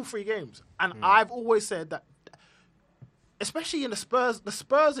all 3 games. And I've always said that, especially in the Spurs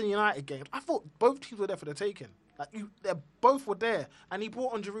and United games, I thought both teams were there for the taking. Like they both were there, and he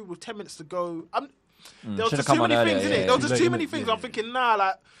brought on Giroud with 10 minutes to go. There was just too many things in it. There was just too many things. I'm thinking,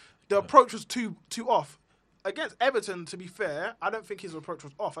 like the approach was too off. Against Everton, to be fair, I don't think his approach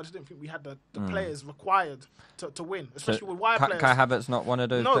was off. I just didn't think we had the players required to win, especially with wide players. Kai Havertz not one of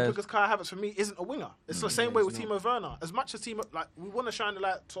those players? No, because Kai Havertz for me isn't a winger. It's the same way with Timo Werner. As much as we want to shine the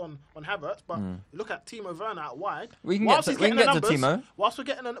light on Havertz, but look at Timo Werner out wide. We can get to Timo. Whilst he's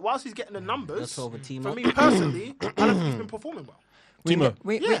getting the numbers, for me personally, I don't think he's been performing well. Timo.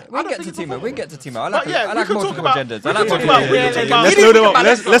 We get to Timo. We get to Timo. I like multiple genders. Let's load him up.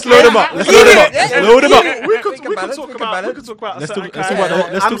 Let's load him up. Load him up. We could talk about. Let's talk about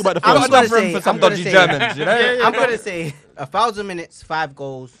the I'm got room for some dodgy Germans. You know. I'm gonna say 1,000 minutes, 5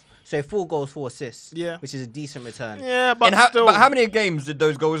 goals. So 4 goals, 4 assists. Yeah, which is a decent return. Yeah, but but how many games did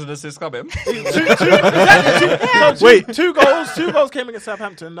those goals and assists come in? Wait, 2 goals. 2 goals came against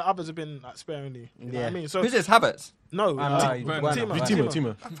Southampton. The others have been like sparingly. You know what I mean, so who's this? Havertz? No,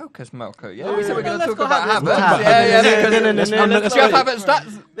 Timo. Focus, Malco. Yeah, we said we're going to talk about Havertz. Yeah. Let's have Havertz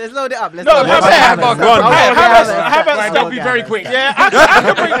stats. Let's load it up. Let's Havertz. That'll be very quick. Yeah,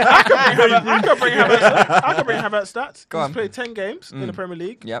 I could bring Havertz stats. He's played 10 games in the Premier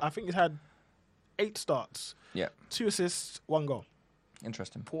League. I think he's had 8 starts. 2 assists, 1 goal.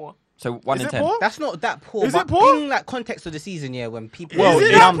 Interesting. Poor. So 1 in 10. That's not that poor. Is it poor? In like context of the season, when people. Well,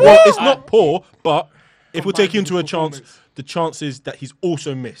 it's not poor, but if we take into account the chances that he's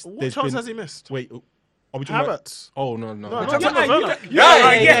also missed. What chance has he missed? Wait. Are we talking Havertz? about? Oh, no. You lot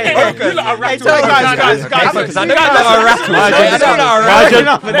are rattled.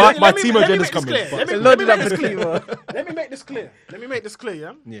 My Timo agenda's coming. Let me make this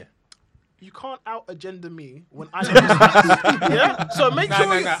clear. Yeah. You can't out-agenda me when I lose. Yeah. So make sure.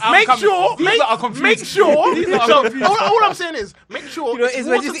 All I'm saying is make sure. It's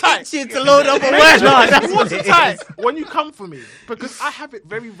watertight to load up a word. Watertight when you come for me because I have it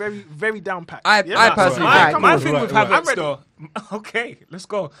very, very, very down packed. I personally. My thing with Havertz though. Okay, let's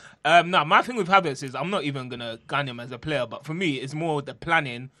go. My thing with Havertz is I'm not even gonna gun him as a player, but for me, it's more the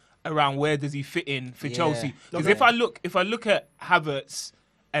planning around where does he fit in for Chelsea. Because if I look at Havertz.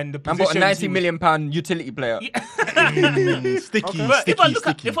 And the positions a £90 million utility player. Sticky. If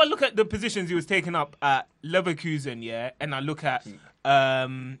I look at the positions he was taking up at Leverkusen, and I look at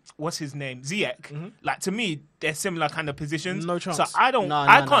what's his name, Ziyech. Like to me, they're similar kind of positions. No chance. So I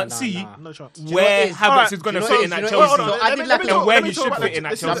can't see where Havertz is going to fit in at Chelsea, and where he should fit in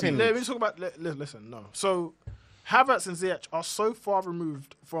at Chelsea. Let me talk about. Listen, no. So Havertz and Ziyech are so far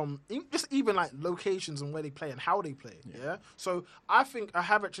removed from just even like locations and where they play and how they play. Yeah. So I think a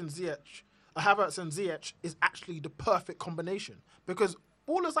Havertz and Ziyech is actually the perfect combination because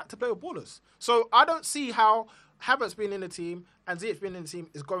ballers like to play with ballers. So I don't see how Havertz being in the team and Ziyech being in the team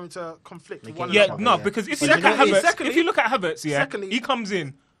is going to conflict with one another. Because if you look at Havertz, he comes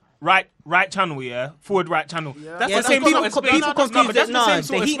in. Right channel, forward right channel. That's the same sort of space. People confuse that's the same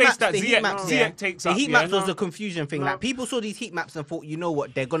sort of space that Ziyech takes up. The heat maps was a confusion thing. Like people saw these heat maps and thought, you know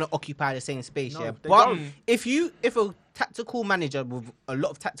what, they're gonna occupy the same space. But if a tactical manager with a lot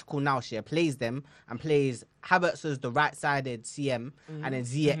of tactical nous plays them and plays Havertz as the right-sided CM and then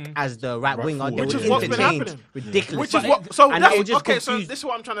Ziyech as the right winger, they which would is what's been happening. Ridiculous. So this is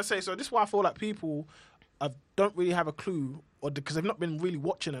what I'm trying to say. So this is why I feel like people don't really have a clue, or because they've not been really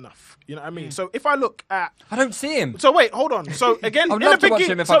watching enough. You know what I mean? So if I look at, I don't see him. So wait, hold on. So again, I'd love to watch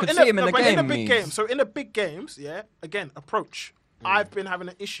him if I could see him in the game. So in the big games, again, approach. I've been having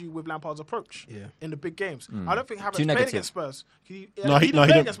an issue with Lampard's approach in the big games. I don't think Havertz played against Spurs. He didn't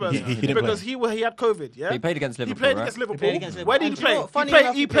play against Spurs because he had COVID. Yeah, he played against Liverpool. He played against Liverpool. Where did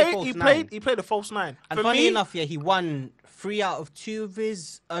he play? He played a false 9. And funny enough, he won 3 out of 2 of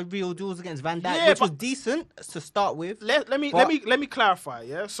his real duels against Van Dijk, which was decent to start with. Let me clarify.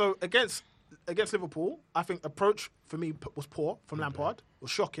 Yeah, so against Liverpool, I think approach for me was poor from Lampard. It was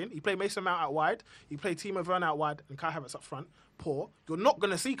shocking. He played Mason Mount out wide. He played Timo Werner out wide and Kai Havertz up front. Poor. You're not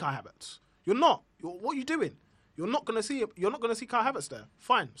going to see Kai Havertz. You're not. What are you doing? You're not going to see Kai Havertz there.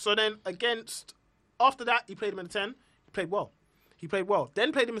 Fine. So then after that, he played him in the 10. He played well.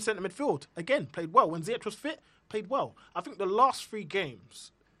 Then played him in centre midfield. Again, played well. When Ziyech was fit, played well. I think the last 3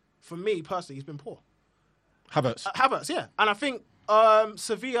 games, for me personally, he's been poor. Havertz, yeah. And I think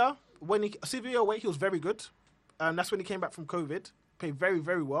Sevilla away, he was very good. That's when he came back from COVID. Played very,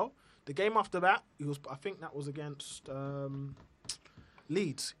 very well. The game after that, I think that was against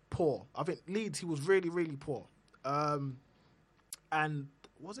Leeds. Poor. I think Leeds, he was really, really poor. And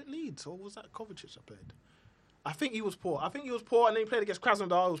was it Leeds or was that Kovacic I played? I think he was poor. And then he played against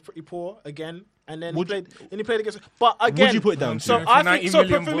Krasnodar. He was pretty poor again. And then he played against. But again, would you put it down to? So I think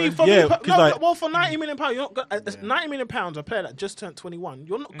for me, for £90 million, you're not £90 million. A player that just turned 21.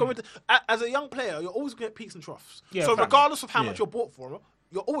 You're not going to. As a young player, you're always going to get peaks and troughs. So regardless of how much you're bought for,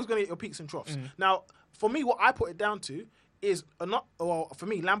 you're always going to get your peaks and troughs. Now, for me, what I put it down to is for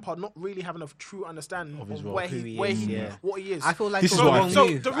me, Lampard not really having a true understanding of what he is. I feel like this is wrong move. So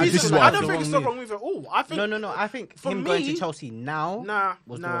the reason I don't think it's the wrong move at all. I think no. I think him going to Chelsea now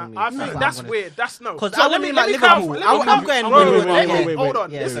was the wrong move. I think that's weird. That's no. Because I wouldn't like Liverpool. I'm going. Hold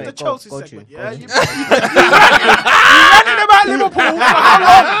on. This is the Chelsea segment. Yeah. You running about about Liverpool for how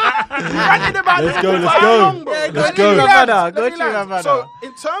long? Ranting about Liverpool for how long, bro? Go to your brother. Go to your brother. So,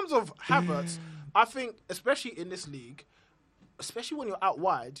 in terms of Havertz, I think, especially in this league, especially when you're out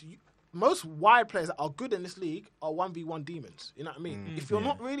wide, most wide players that are good in this league are 1v1 demons. You know what I mean? If you're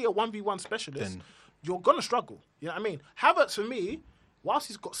not really a 1v1 specialist, you're going to struggle. You know what I mean? Havertz, for me, whilst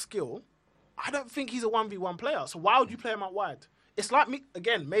he's got skill, I don't think he's a 1v1 player. So why would you play him out wide? It's like, me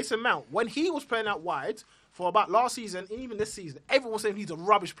again, Mason Mount. When he was playing out wide for about last season, and even this season, everyone was saying he's a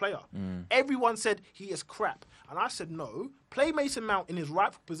rubbish player. Everyone said he is crap. And I said, no, play Mason Mount in his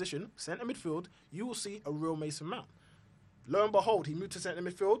rightful position, centre midfield, you will see a real Mason Mount. Lo and behold, he moved to centre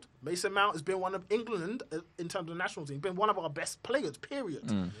midfield. Mason Mount has been one of England, in terms of the national team, been one of our best players,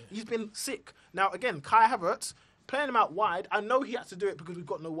 period. He's been sick. Now, again, Kai Havertz, playing him out wide, I know he had to do it because we've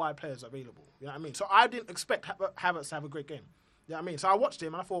got no wide players available. You know what I mean? So I didn't expect Havertz to have a great game. You know what I mean? So I watched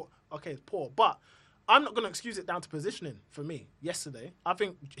him and I thought, okay, it's poor. But I'm not going to excuse it down to positioning for me yesterday. I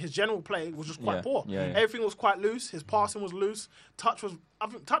think his general play was just quite poor. Everything was quite loose. His passing was loose. I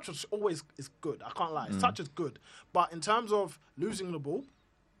think touch was always is good. I can't lie. His touch is good. But in terms of losing the ball,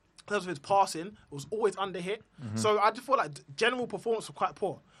 in terms of his passing, it was always under hit. So I just feel like general performance was quite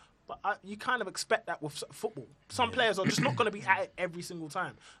poor. But you kind of expect that with football. Some players are just not going to be at it every single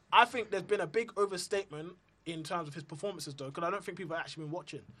time. I think there's been a big overstatement in terms of his performances, though, because I don't think people have actually been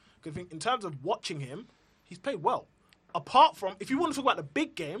watching. Because I think in terms of watching him, he's played well. Apart from, if you want to talk about the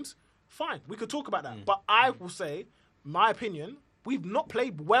big games, fine, we could talk about that. But I will say, my opinion, we've not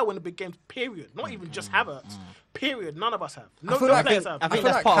played well in the big games, period. Not even just Havertz, period. None of us have. No players have. I think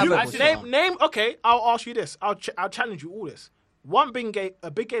that's part of it. Okay, I'll ask you this. I'll challenge you all this. One big game, a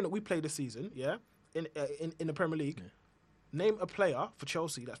big game that we played this season, in the Premier League. Name a player for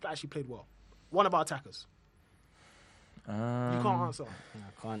Chelsea that's actually played well. One of our attackers. You can't answer.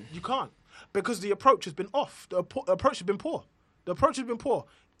 I can't. You can't. Because the approach has been off. The approach has been poor. The approach has been poor.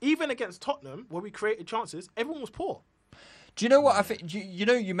 Even against Tottenham, where we created chances, everyone was poor. Do you know what I think?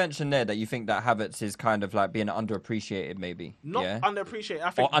 You mentioned there that you think that Havertz is kind of like being underappreciated, maybe. Not underappreciated. I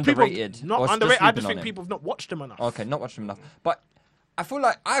think or underrated. Not underrated. I just think people have not watched him enough. Okay, not watched him enough. But I feel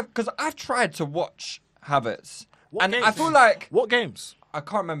like because I've tried to watch Havertz, and I feel like what games? I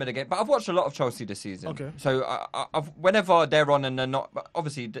can't remember the game, but I've watched a lot of Chelsea this season. Okay. So I've whenever they're on and they're not, but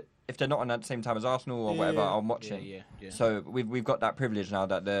obviously if they're not on at the same time as Arsenal or whatever, I'm watching. Yeah. So we've got that privilege now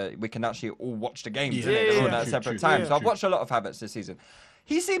that we can actually all watch the games at separate true. times. So I've watched a lot of Havertz this season.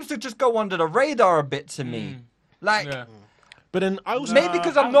 He seems to just go under the radar a bit to me. Like, but then I also maybe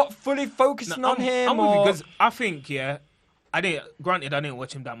because I'm not fully focusing on him. I'm with you because I think I didn't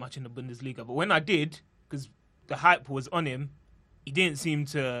watch him that much in the Bundesliga, but when I did, because the hype was on him, he didn't seem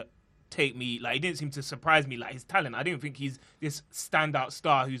to take me, like, he didn't seem to surprise me, like, his talent. I didn't think he's this standout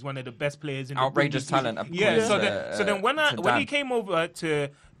star who's one of the best players in outrageous the Bundesliga. talent. Of Yeah, so then when he came over to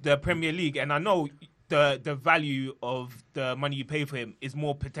the Premier League, and I know the value of the money you pay for him is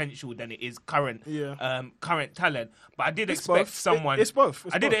more potential than it is current talent. But I did expect someone. It's both.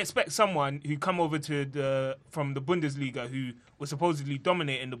 I did expect someone who come over from the Bundesliga, who was supposedly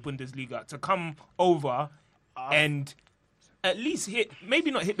dominating the Bundesliga, to come over and at least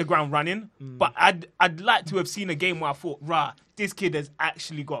maybe not hit the ground running, but I'd like to have seen a game where I thought, this kid has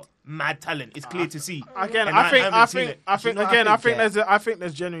actually got mad talent. It's clear to see. Again, I think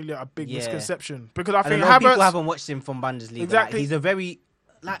there's genuinely a big misconception because I think Havertz, people haven't watched him from Bundesliga. Exactly. Like, he's a very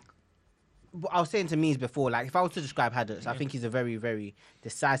I was saying to Mees before, like, if I was to describe Havertz, I think he's a very, very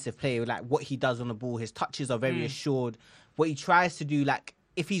decisive player. Like, what he does on the ball, his touches are very assured. What he tries to do, like,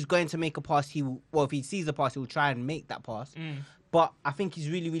 if he's going to make a pass, if he sees a pass, he will try and make that pass. But I think he's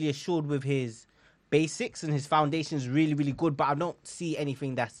really, really assured with his basics, and his foundation is really, really good. But I don't see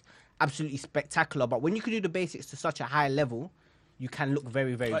anything that's absolutely spectacular. But when you can do the basics to such a high level, you can look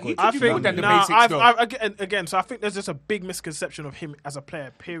very, very good. I think again, so I think there's just a big misconception of him as a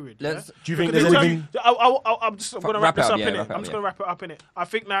player. Period. Do you think there's anything? I'm just going to wrap this up in it. I'm just going to wrap it up in it. I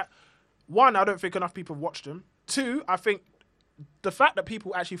think that one, I don't think enough people have watched him. Two, I think the fact that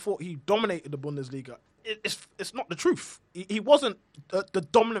people actually thought he dominated the Bundesliga, it's not the truth. He wasn't the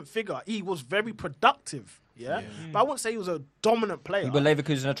dominant figure. He was very productive. But I wouldn't say he was a dominant player. But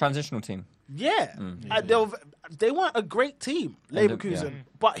Leverkusen a transitional team. They weren't a great team, Leverkusen,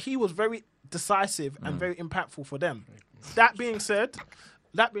 but he was very decisive and very impactful for them. That being said,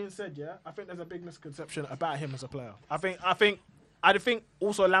 I think there's a big misconception about him as a player. I think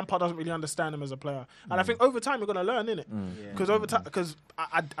also Lampard doesn't really understand him as a player, and I think over time you're going to learn, innit? Because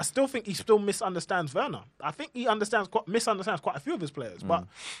I still think he still misunderstands Werner. I think he misunderstands quite a few of his players, but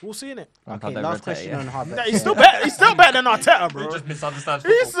we'll see in it. Okay, last question on Havertz. He's still better than Arteta, bro. He just misunderstands.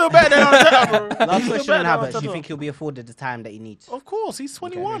 He's still better than Arteta, bro. Last question on Havertz. Do you think he'll be afforded the time that he needs? Of course, he's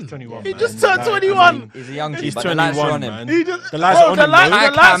 21. 21. He just turned 21. He's a young G, He's but the lights are 21, on him. man. The lights are on him, mate.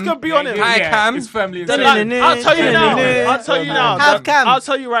 The lights can be on him. Hi, Cam. It's firmly in I'll tell you now. Have Cam. I'll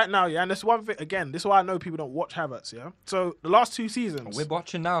tell you right now, yeah. And this one thing again. This is why I know people don't watch Havertz, yeah. So the last 2 seasons, We're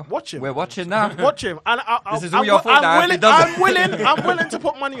watching now. watch him. We're watching now. Watch him. And This is all your fault now if he doesn't. I'm willing to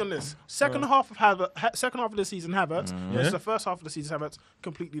put money on this. Second half of the season, Havertz. Versus the first half of the season, Havertz,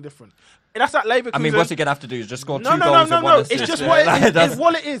 completely different. And that's that Leverkusen. I mean, what's he gonna have to do? Is just score 2 No. goals and 1 assist? It's just Yeah.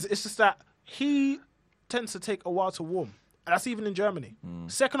 what it is. It's just that he tends to take a while to warm. And that's even in Germany.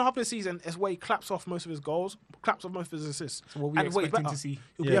 Second half of the season is where he claps off most of his goals, claps off most of his assists. So what are we expecting to see?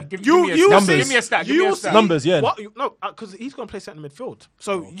 Give me a stat. Numbers, yeah. No, because he's going to play centre midfield.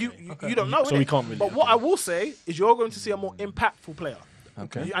 So you don't know. So we can't really. But what I will say is you're going to see a more impactful player.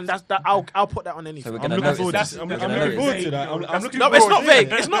 Okay. And that's that. I'll put that on anything. So we're I'm gonna looking forward notice to that. I'm We're looking gonna forward notice to that. I'm looking No, forward it's not to vague.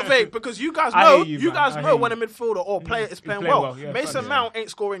 that. It's not vague because you guys I know. hear you, You man. guys I know hear when a you. midfielder or player is playing playing well. well, yeah. Mason Mount ain't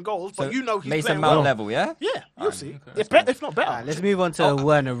scoring goals, but you know he's Mason playing Mount well. level, yeah? Yeah, you'll see. If not better. Alright, let's move on to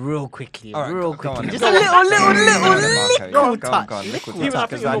Werner real quickly. All right, Real go on quickly. then. Just a little Go on, touch. go on, Little little touch. touch.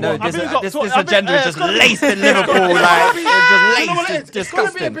 Because I know I think he's this got- agenda is just I think- laced in Liverpool. You know Like, what it's it just is? laced. It's It's going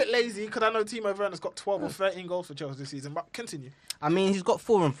to be a disgusting. bit lazy because I know Timo Werner's got 12 or 13 goals for Chelsea this season. But continue. I mean, he's got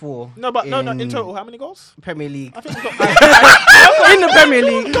 4 and 4. No, in total, how many goals? Premier League. I think he's got. In the Premier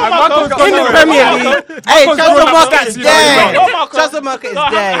League. In Marco's got the no Premier record. League. Hey, Marco's transfer got market stats, is you know, there. No, Marco. Transfer market is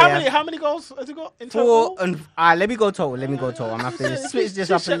No, there. how many goals has he got in 4 total? and let me go total. I'm have to switch this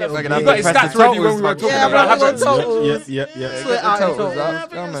up a little bit. I've got his stats ready when we were talking Yeah, about but Havertz. totals. Yeah. Swear out in totals totals.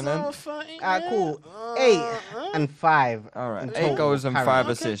 up. Come on, then. Alright, cool. 8 and 5. All right, in 8 total. goals and 5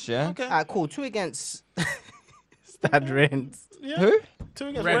 assists, yeah? Alright, cool. 2 against Stade Rennes. Who? 2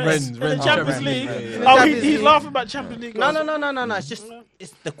 against Rennes. in the Rennes. Champions Oh, League. Rennes. Oh, Champions he's League. laughing about Champions League. No. goals. It's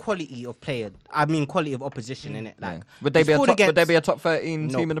just the quality of player. I mean, quality of opposition in it. Like, Would they he be a scored top? Would they against- be a top 13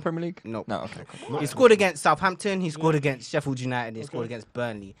 No. team in the Premier League? No. No. Okay. Cool. He scored against Southampton. He scored against Sheffield United. He scored against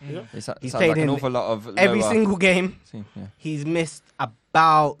Burnley. It He's sounds played like an in awful lot of every lower single game. team, yeah. He's missed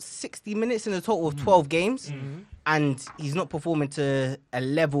about 60 minutes in a total of 12 games. And he's not performing to a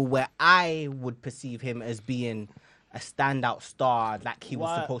level where I would perceive him as being a standout star like he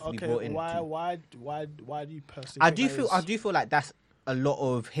was supposed to be brought in. Why do you personally? I think do that is? feel like that's a lot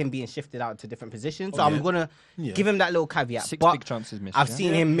of him being shifted out to different positions. So I'm gonna give him that little caveat. 6 but big chances missed. I've yeah?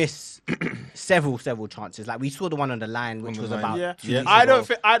 seen him miss several chances. Like we saw the one on the line, which On the was line. about. Yeah, 2 weeks I ago. don't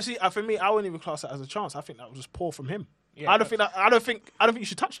think. Actually, for me, I wouldn't even class that as a chance. I think that was just poor from him. I don't think you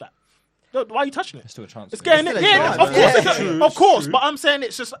should touch that. No, why are you touching it? It's still a chance. It's getting it. still a Yeah, chance. of course. But I'm saying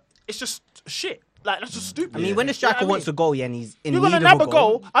it's just shit. Like that's just stupid. I mean, when the striker wants a goal, and he's in you're need gonna of nab a a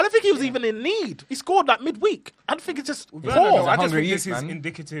goal. I don't think he was even in need. He scored like midweek. I don't think it's just poor. No, I just hungry think this youth, is man.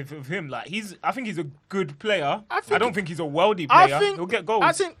 indicative of him. Like I think he's a good player. I think- don't think he's a worldy player. He'll get goals.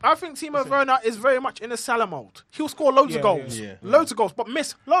 I think Timo Werner is very much in a Salah mode. He'll score loads of goals, loads of goals, but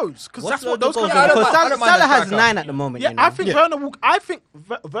miss loads because that's what those kind of Because I don't mind Salah the has striker. 9 at the moment. Yeah, you know? I think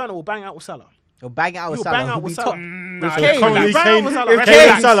Werner will bang out with Salah. He'll bang it out with He'll Salah. bang out He'll with be Salah. top. Nah, Kane, Currently, bang out with Salah. Kane Kane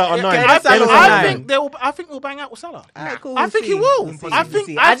and Salah are 9. Kane and Salah are I 9. think they'll bang out with Salah. Alright, cool, I think he we'll will. see. I We'll think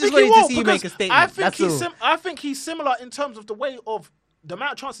see. I I just think he wanted to will see you because make a statement. I think That's all. I think he's similar in terms of the way of the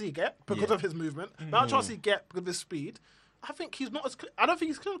amount of chances he get because of his movement, the amount of chances he get because of his speed. I think he's not as. I don't think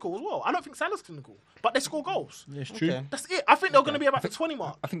he's clinical as well. I don't think Salah's clinical, but they score goals. Yeah, it's true. Okay. That's it. I think they're going to be about the 20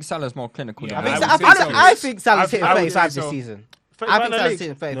 mark. I think Salah's more clinical. Yeah, than I Werner. would say so. I think Salah's hitting I would say 35 so. this season. 35 I think in the Salah's league.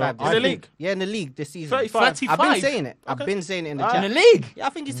 hitting 35 No, in the league. Yeah, in the league this season. 35. I've been 35? saying it. I've been saying it in the Ah. chat. In the league? Yeah, I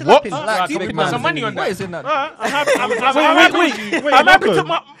think he's still What? up in. Like, Keep big it- man. some money on What that. is in that? All right, I'm happy. I'm Wait, happy Marco, to put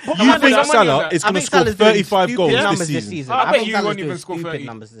my You money think on Salah is I going to think score Salah's doing 35 stupid goals numbers this season? I bet think you Salah's won't doing even score stupid 30.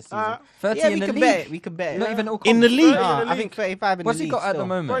 numbers this season. 30 Yeah, in we the can league. bet it. We can bet it. Not even all In the league? Nah, I think 35 in What's the he league. got at the still.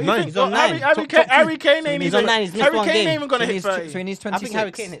 moment? Bro, He's on 9. Harry Kane ain't He's even. on 9. He's missed Harry one Kane game. ain't even going to So hit he's 30. 26. I think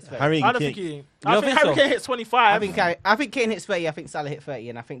Harry Kane hits 30. Harry I don't Kane. think he. You I don't think think Harry so? Kane hits 25. I think Kane hits 30. I think Salah hit 30,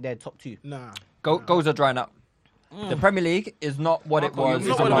 and I think they're top 2. Nah. Goals are drying up. The Premier League is not what it was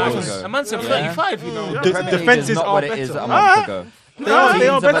not a what it month was. ago. A man said Yeah. 35, you know. The The Premier League defenses is not are what it is better. a month ago. They are Teams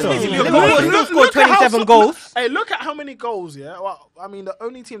better. are better. Liverpool scored Look at how 27 goals. Hey, look at how many goals, yeah? Well, I mean, the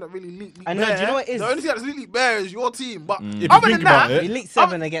only team that really leaked I know, do you know what it is? The only team that's really bare is your team. But If you other think than about that, it, He leaked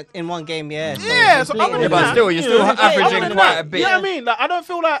 7 against in one game, yeah. Yeah, so other Yeah, than but that, still, you're still other averaging than quite that, a bit. You know what I mean? Like, I don't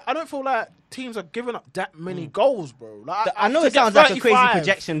feel like teams are giving up that many goals, bro. Like, I know to it get sounds like a crazy 35.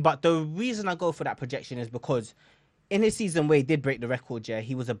 projection, but the reason I go for that projection is because in his season where he did break the record,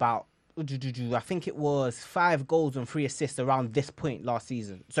 he was about, I think it was 5 goals and 3 assists around this point last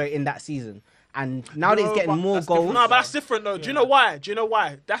season. So in that season. And now that he's getting more goals. No, but that's different though. Do you know why?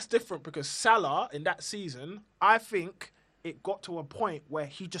 That's different because Salah in that season, I think it got to a point where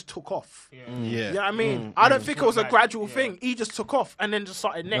he just took off. You know what I mean? I don't think it was a gradual thing. He just took off and then just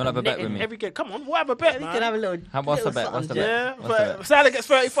started netting every game. Come on, we'll have a bet, man. We can have a little. What's the bet? What's the bet? Yeah, Salah gets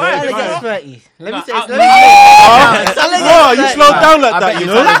 35. Salah gets 30. Let me say. Oh, you slowed down like that, you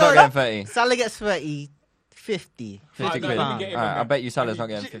know? Salah's not getting 30. Salah gets 30. 50 quid. Alright, I bet you Salah's not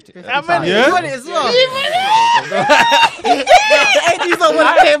getting 50. You want it as well? He's not want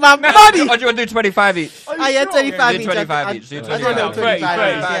to pay my money. Or do you want to do 25 each? Oh yeah, 25 each. Do 25 each. Do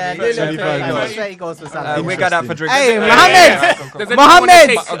 25 each. 30 goals for Salah. We got out for drinks. Hey,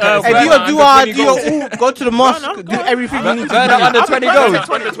 Mohammed, if you go to the mosque, do everything you need to do. Werner under 20 goals.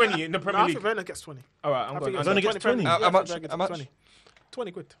 20 in the Premier League. Werner gets 20. All right, I'm going. Werner gets 20. How much?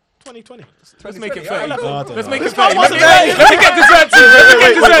 20 quid. 20. Let's make it 30. Let's make it 30. Let me get this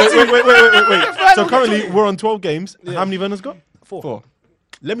Wait. So currently we're on 12 games. How many Werner's got? 4.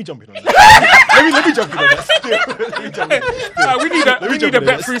 Let me jump in on that. let me jump in on that. We need a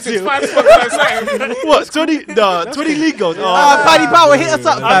bet 365. What? 20 league goals. Paddy Power hit us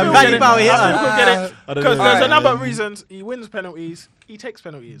up, man. Paddy Power hit us. Because there's a number of reasons. He wins penalties. He takes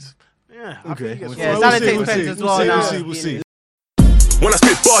penalties. Yeah. Okay. Salah takes penalties as well. We'll see. When I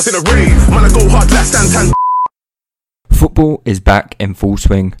spit bars in a rave, man, I go hard like Santan. Football is back in full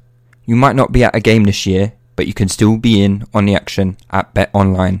swing. You might not be at a game this year, but you can still be in on the action at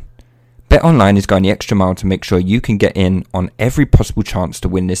BetOnline. BetOnline is going the extra mile to make sure you can get in on every possible chance to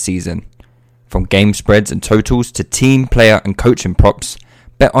win this season. From game spreads and totals to team, player and coaching props,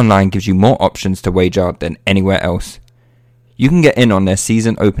 BetOnline gives you more options to wager than anywhere else. You can get in on their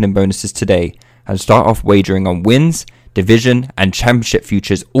season opening bonuses today and start off wagering on wins, division and championship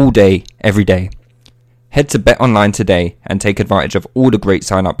futures all day, every day. Head to BetOnline today and take advantage of all the great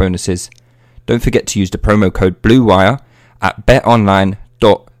sign-up bonuses. Don't forget to use the promo code BLUEWIRE at betonline.ag.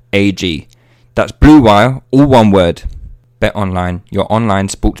 That's BLUEWIRE, all one word. BetOnline, your online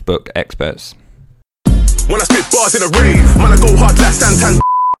sportsbook experts. When I spit bars in a rave, man, I go hard like Santan.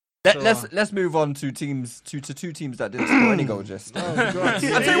 Let's move on to teams to two teams that didn't score any goals. Just I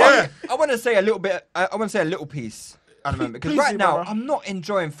tell you what, I want to say a little bit. I want to say a little piece at the moment because right now I'm not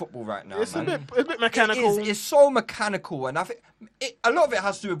enjoying football right now. It's a bit mechanical. It's so mechanical, and I think a lot of it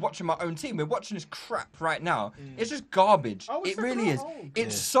has to do with watching my own team. We're watching this crap right now. It's just garbage. It really is.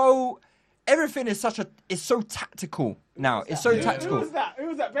 It's so. Everything is so tactical now. It's so tactical. Who was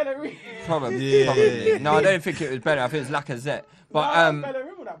that? Bellerin? Probably. No, I don't think it was Bellerin. I think it was Lacazette. But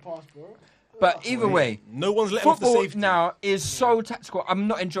Bellerin with that pass, bro. But either way, no one's letting off the football safety. now is so tactical. I'm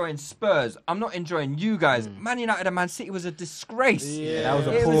not enjoying Spurs. I'm not enjoying you guys. Man United and Man City was a disgrace. Yeah, that was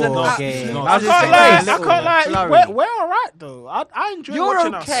a poor game. I can't lie. We're all right though. I enjoy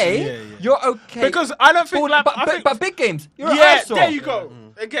watching us. You're okay. Because I don't think but big games. You're there you go.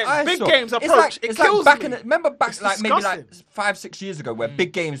 Again, big games approach. It's it kills like me. Remember back like maybe like 5-6 years ago where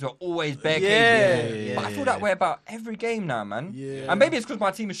big games were always bare cases. But I feel that way about every game now, man. And maybe it's because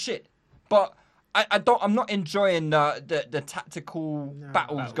my team is shit. But I'm not enjoying the tactical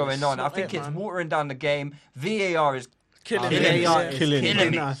battles going on. I think it's watering down the game. VAR is killing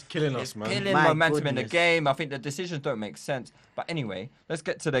us, man. Killing momentum in the game. I think the decisions don't make sense. But anyway, let's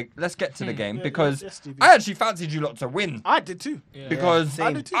get to the game because I actually fancied you lot to win. I did too. Because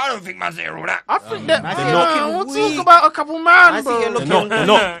I don't think Man City are all that. I think that we'll talk about a couple man, bro. They're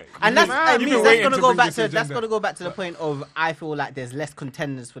not. And that's gonna go back to the point of I feel like there's less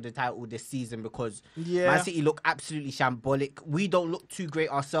contenders for the title this season because Man City look absolutely shambolic. We don't look too great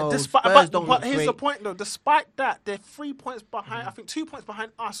ourselves. But here's the point though. Despite that, they're 3 points behind. I think 2 points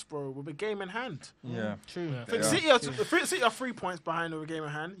behind us, bro, with a game in hand. Yeah, true. I think City are 3 points behind with a game in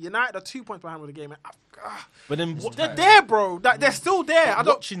hand. United are 2 points behind with a game in hand. But then they're there, bro. They're still there.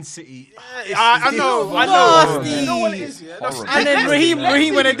 Watching City. I know. You know what it is, yeah. And then Raheem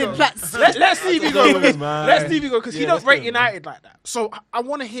when they did Platts. Let Stevie go. Let Stevie go because he don't rate United like that. So I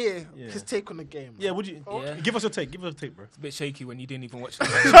want to hear his take on the game. Yeah, would you? Give us a take. Give us a take, bro. It's a bit shaky when you didn't even watch the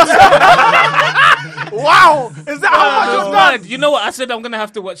Wow, is that how much you've done? You know what? I said I'm gonna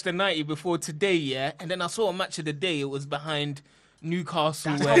have to watch the 90 before today, yeah. And then I saw a match of the day. It was behind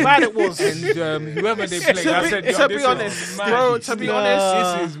Newcastle. That's how bad it was. And whoever they played, I said, to be honest, bro. To be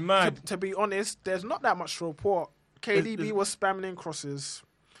honest, this is mad. To be honest, there's not that much to report. KDB was spamming in crosses.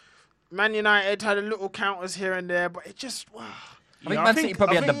 Man United had a little counters here and there, but it just I think Man City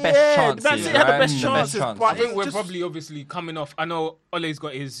probably had the best chances. Man City had the best chances. I think we're probably obviously coming off. I know Ole's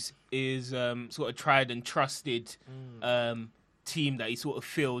got his sort of tried and trusted team that he sort of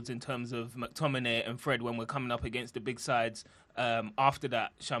fields in terms of McTominay and Fred when we're coming up against the big sides. After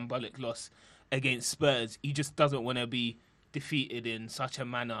that shambolic loss against Spurs, he just doesn't want to be defeated in such a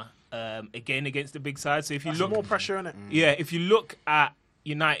manner again against the big sides. So if you look, more pressure in it. Yeah, if you look at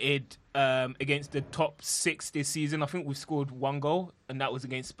United against the top 6 this season, I think we've scored 1 goal, and that was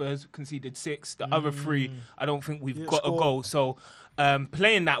against Spurs. Conceded 6. The other 3, I don't think we've got a goal. So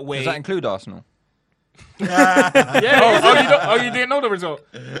playing that way, does that include Arsenal? Yeah. You didn't know the result.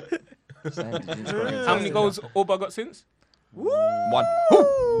 How many goals Auba got since? 1.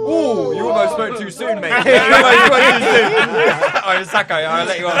 Ooh, you almost spoke too soon, mate. Oh, Saka, I'll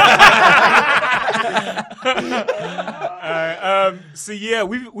let you on. So yeah,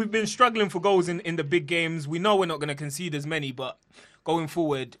 we've been struggling for goals in the big games. We know we're not going to concede as many, but going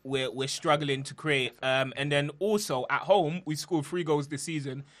forward, we're struggling to create. And then also at home, we scored 3 goals this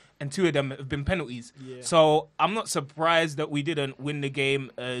season, and 2 of them have been penalties. Yeah. So I'm not surprised that we didn't win the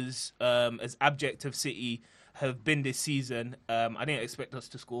game as abject of City have been this season. I didn't expect us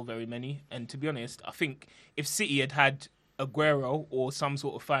to score very many, and to be honest, I think if City had Aguero or some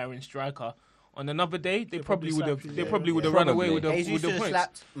sort of firing striker on another day, they probably would have run away with the points.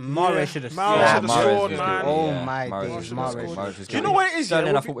 Mahrez should have scored, man. Oh my days, Mahrez. Do you know what it is?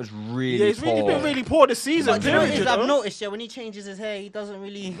 Sterling, I thought was really poor. He's been really poor this season. But I've noticed, when he changes his hair, he doesn't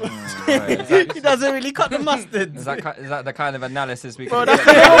really, he doesn't really cut the mustard. Is that the kind of analysis we? Bro,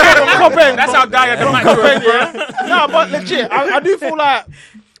 can that's how Dyer the match. No, but legit, I do feel like.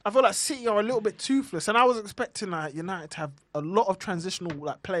 I feel like City are a little bit toothless, and I was expecting like United to have a lot of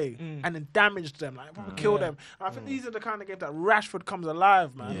transitional play and then damage them, kill them. And I think these are the kind of games that Rashford comes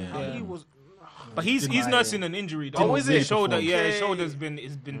alive, man. He was. But he's nursing an injury. Oh, is it? Shoulder, his shoulder's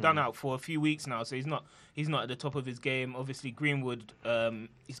been done out for a few weeks now, so he's not at the top of his game. Obviously, Greenwood,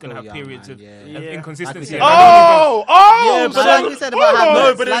 he's going to have periods of inconsistency. Oh! So like we said about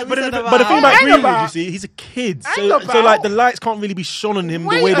Havertz. But the thing about Greenwood, you see, he's a kid, so like the lights can't really be shone on him the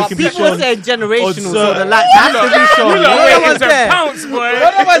way they can be people shown. say generational, so the lights have to be shown.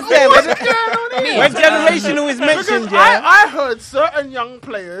 None of us there. When generational is mentioned, I heard certain young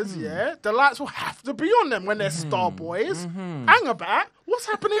players, the lights will have to be on them when they're star boys. Hang about. What's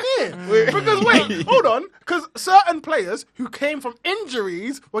happening here? Because wait, hold on. Because certain players who came from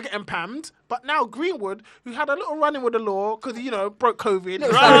injuries were getting pammed, but now Greenwood, who had a little run-in with the law because he, broke COVID.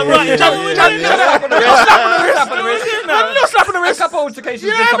 Slap on the wrist. A couple of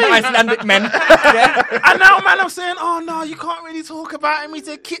altercations with some Icelandic men. And now, man, I'm saying, oh no, you can't really talk about him. He's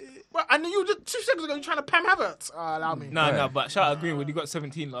a kid. And you just 2 seconds ago, you're trying to Pam Havertz. Allow me. No, but shout out Greenwood. He got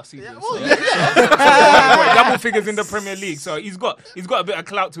 17 last season. Double figures in the Premier League, so he's got a bit of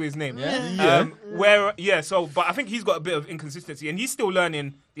clout to his name. But I think he's got a bit of inconsistency, and he's still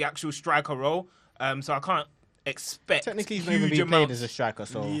learning the actual striker role. So I can't expect. Technically, he's not even been played as a striker,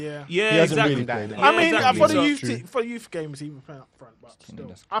 so he hasn't really played. I mean, for the youth games, he was playing up front, but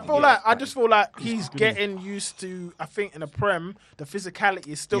still, I just feel like he's getting used to. I think in the Prem, the physicality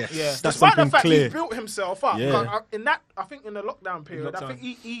is still. Despite the fact he built himself up. I think in the lockdown period, I think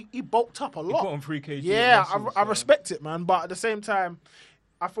he bulked up a lot. He put on 3 kg. Yeah, I respect it, man. But at the same time,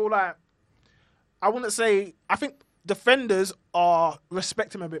 I feel like I wouldn't say. I think defenders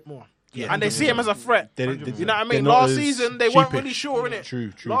respect him a bit more. Yeah, and they see him as a threat. You know what I mean? Last season, they weren't really sure, innit? True.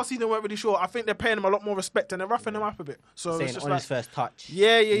 Last season, they weren't really sure. I think they're paying him a lot more respect and they're roughing him up a bit. So saying it's just on his first touch.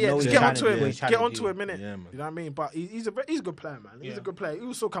 Yeah. Just get onto him. Get onto him, innit? Yeah, you know what I mean? But he's a good player, man. He's a good player. He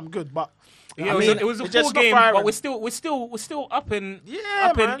will still come good, but yeah, it was a poor game. But we're still up and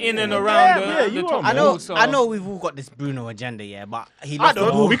in and around the top. I know we've all got this Bruno agenda, but he lost the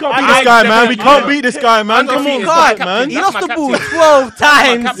ball. We can't beat this guy, man. We can't beat this guy, man. Come on, man. He lost the ball 12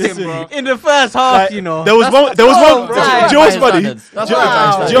 times in the first half. You know, there was one. Joe's buddy.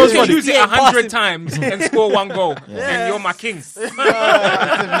 Joe's buddy. Use it 100 times and score 1 goal, and you're my king. It's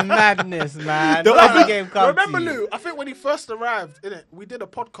madness, man. Remember, Lou? I think when he first arrived, we did a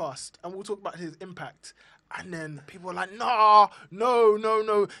podcast and we talked about his impact. And then people were like, no.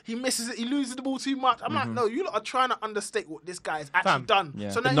 He misses it. He loses the ball too much. I'm like, no, you lot are trying to understate what this guy has actually done. Yeah.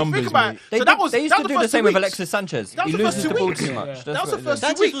 So now you think about it. They used to do the same with Alexis Sanchez. He loses the ball too much. That was the first 2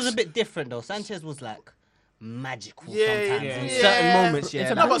 weeks. Sanchez was a bit different, though. Sanchez was like magical sometimes in certain moments.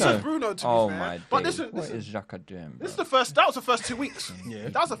 No, but so Bruno, to be fair. My but what is Xhaka doing? That was the first 2 weeks.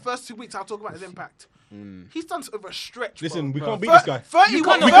 That was the first 2 weeks. I'll talk about his impact. He's done over a stretch. Listen, bro. we can't beat this guy. 30, We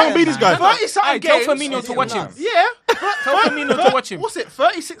can't beat this guy. 30 something Tell games. Firmino to watch him. Yeah. Tell Firmino to watch him. What's it?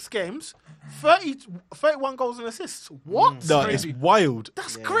 36 games, 31 goals and assists. What? No, it's wild.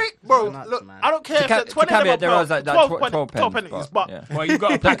 That's great, bro. nuts, Look, man. I don't care if To the 20 caveat, of them there are was like that 12 12 penalties, pens, but yeah. Well, you got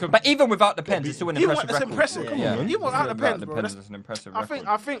to pack him. But even without the pens, it's still an even impressive that's record. impressive. Come Yeah. on, even without the pens, bro. It's an impressive I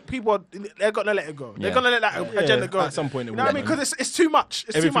record. think people they're gonna let it go. They're Yeah. gonna let that agenda go At some point, it You know what I mean? Because it's too much.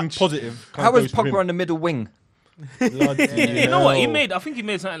 It's everything too much. positive. How was Pogba on the middle wing? You know what? I think he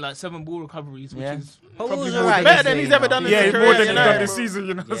made something like 7 ball recoveries, which is probably was more alright than- better than he's ever done in his more career. than he's you done know, this bro. season,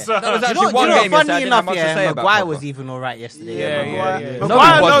 you know. Yeah. So, That was Do actually you one know, game yesterday I funny didn't enough, have much to say about Maguire Pogba. was even alright yesterday. Yeah. Maguire, was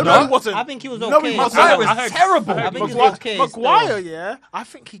no, not. he wasn't. I think he was No, okay. he wasn't. Maguire was I heard- terrible. I think he was Maguire, okay. Maguire, yeah, I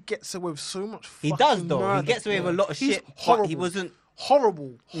think he gets away with so much. He fucking does though. He murder, gets away with a lot of He's shit, but horrible. he wasn't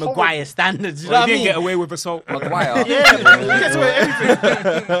horrible. Maguire standards. You Well, know he what I didn't mean? get away with assault. Maguire. Yeah, bro, he gets away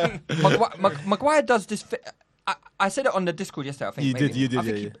with everything. Maguire does this. I said it on the Discord yesterday. I think You maybe. did, you did, I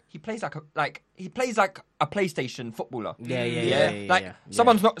think yeah, he plays like a PlayStation footballer. Yeah. Like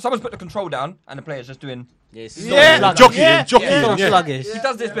someone's put the control down and the player's just doing. Jockeying. Sluggish. He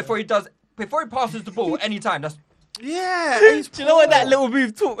does this before he passes the ball anytime. That's Yeah. Do you know what that little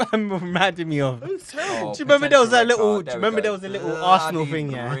move reminded me of? Do you remember there was that little? Do you remember there was a little Arsenal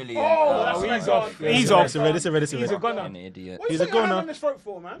thing? Yeah. He's off. He's off. It's a red. It's a red. It's a He's a red. gunner. an idiot. He's a gunner. On his throat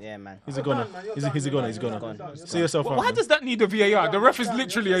for, man. Yeah, man. He's a gunner. He's a gunner. He's a gunner. See yourself out. Why man. does that need a VAR? The ref is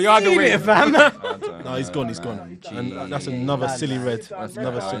literally a yard away. No, he's gone. He's gone. And that's another silly red. That's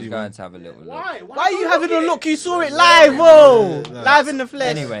another silly going red. to have a little look. Why are you having a look? You saw it live, whoa! Live in the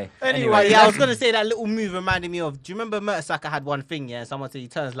flesh. Anyway. Yeah, I was gonna say that little move reminded me of. Do you remember Mertesacker had one thing? Yeah, someone said he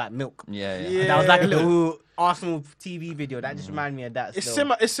turns like milk. Yeah. And that was like a little Arsenal TV video. That just reminded me of that. It's still.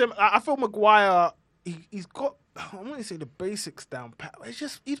 similar. It's similar. I feel Maguire. He's got. I'm not gonna say the basics down pat. It's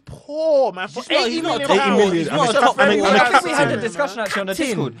just he's poor, man. For He's not- 80 he's not million top pounds. million. He's I'm not a a top top million. million. I think we had a Captain. discussion actually on the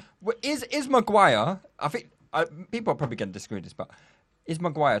Discord. Is Maguire? I think people are probably going to disagree with this, but is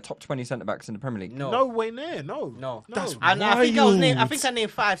Maguire top 20 centre backs in the Premier League? No way near. No. That's And I think I named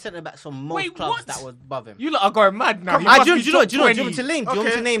 5 centre backs from most clubs that was above him. You lot are going mad now. Do you want me to name? Do you want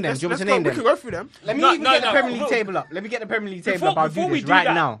me to name them? We can go through them. Let me even get the Premier League table up. Let me get the Premier League table up. I'll do this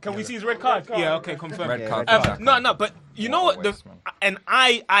right now. Can we see his red card? Yeah, okay, confirm. Red card. No, but you know what? And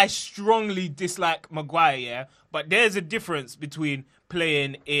I strongly dislike Maguire, yeah? But there's a difference between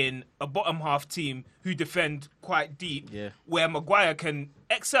playing in a bottom half team who defend quite deep, where Maguire can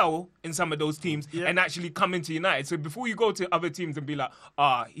excel in some of those teams and actually come into United. So before you go to other teams and be like,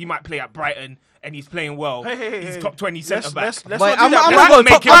 he might play at Brighton and he's playing well, he's top 20 centre back. I'm going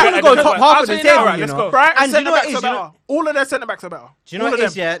to go top half of the table. Let's go. Brighton And you know what centre-backs it is, are better. All of their centre backs are better. Do you know All what it of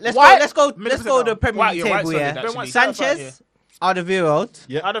is? them. Yeah, let's go. White, Let's go to the Premier White, League yeah, table. White's Yeah, solid, actually. Sanchez,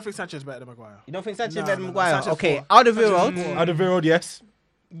 Alderweireld. I don't think Sanchez is better than Maguire. You don't think Sanchez is No, better than no, Maguire? Sanchez Okay, four. Alderweireld. Alderweireld, yes.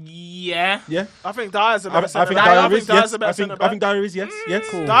 Yeah. I think Dyer's a I better think centre back. Dyer is, yes. a better I centre think back. Dyer is, yes.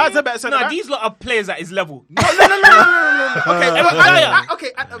 Yes. Dyer's a better centre No, back. these lot are players at his level. No.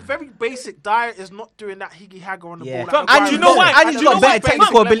 Okay, at a very basic, Dyer is not doing that higgy hagger on the ball. like And Maguire you know does. what? And he's got better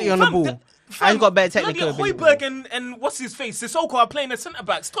technical Basic ability on the level. ball. And he's got better technical Bloody ability. Højbjerg and what's his face? Sissoko are playing the centre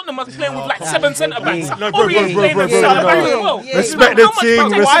backs. Tottenham are playing with like 7 centre backs. No, bro. Respect Respect the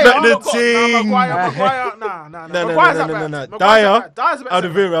team. Respect the team. Maguire, nah. No. Dyer,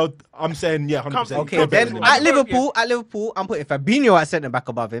 Alderweireld, I'm saying, yeah, 100%. Okay, then at Liverpool, I'm putting Fabinho at centre back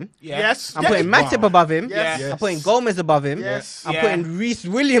above him. Yes. I'm putting Matip above him. Yes. I'm putting Gomez above him. Yes. I'm putting Reece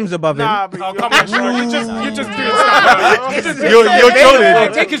Williams above him. Nah, but Come on, Sean. You're just doing stuff. You're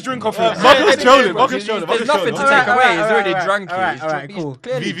trolling. Take his drink off him. Marcus trolling. There's nothing to take away. He's already drunk. Alright, cool.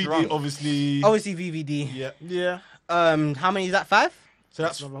 VVD, obviously. Obviously VVD. Yeah. How many is that? 5? So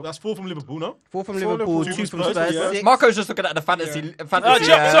that's 4 from Liverpool, no? 4 from Liverpool, 2 from Spurs. yeah. 6. Marco's just looking at the fantasy. I'm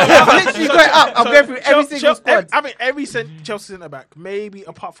literally going up. I'm going through every single squad. I mean, every Chelsea centre back, maybe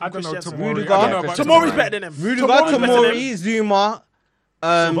apart from Christensen. Rudiger. Tomori's better than him. Rudiger, Tomori, Zuma,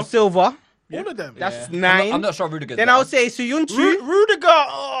 Silva. All of them. That's 9. I'm not sure Rudiger's Then I would say Suyuncu. Rudiger.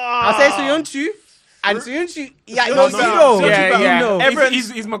 I'll say Suyuncu. And Suyuncu. Yeah,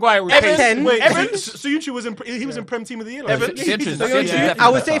 He's Maguire with Evans. pace. 10. Wait, Evans. Suyuncu was in Prem Team of the Year. Suyuncu. I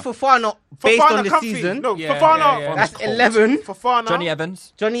would say Fofana based on the season. No, Fofana. That's 11. Fofana.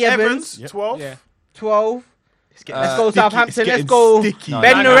 Johnny Evans. 12. 12. Let's go sticky. Southampton. It's Let's getting go sticky.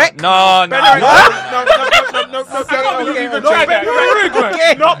 Ben Narek. No.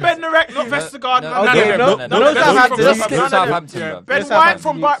 Not Ben Narek, not Vestergaard. No Southampton. Ben White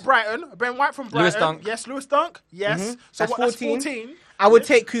from Brighton. Lewis Dunk. Yes, Lewis Dunk. Yes. So That's what? That's 14. 14. I would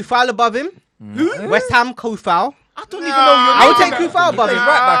take Kufal above him. Who? West Ham Kufal. I don't even know your I would take Kufa above him. He's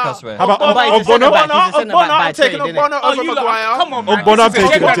right back, I swear. How about Ogbonna? I'm taking Ogbonna over Maguire. Come on, man. Ogbonna, I'm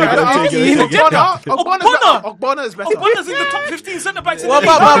taking it. Ogbonna is better. Ogbonna's in the top 15 centre backs. What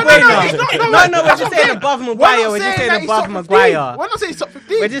about Maguire? No, we're just saying above Maguire. We're just saying above Maguire. We're not saying he's top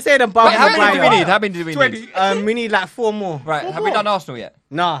 15. We're just saying above How many do we need? Maguire. How many do we need? We need like 4 more. Right, have we done Arsenal yet?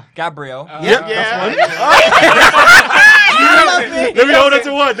 Nah. Gabriel. Yep, that's one. Let me hold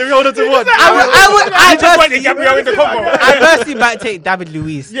it to one. I personally might take David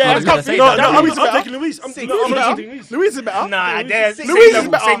Luiz. Yeah, I'm taking Luis. I'm taking Luis. Luis is better. Nah, they're Luis is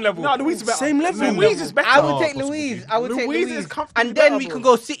better. same level. No, Luis is better. Same level. Luis is better. I would take Luiz. Luis is comfortably And then better, we bro. can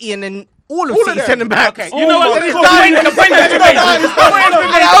go City and then all of All of City them. send them back. Okay, you know what? It's The done. point has been made.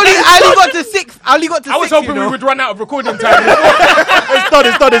 I only got to 6. I only got to 6. I was hoping we would run out of recording time. It's done.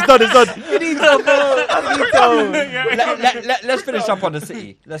 Finito, bro. Let's finish up on the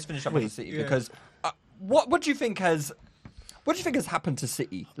City. Because what do you think has happened to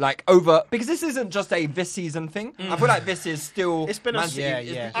City? Like because this isn't just a this season thing. I feel like this is still. It's been a Man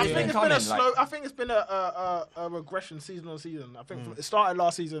City. I think it's been a slow. I think it's been a regression season on season. I think it started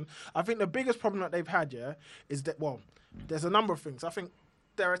last season. I think the biggest problem that they've had, is that there's a number of things. I think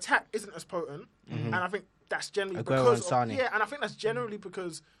their attack isn't as potent, and I think that's generally because and I think that's generally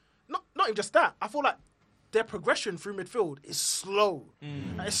because not even just that. I feel like their progression through midfield is slow.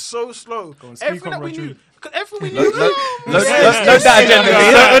 Like, it's so slow. Everything that we knew. Everything we knew. Load that agenda.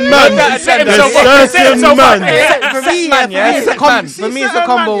 For me, it's a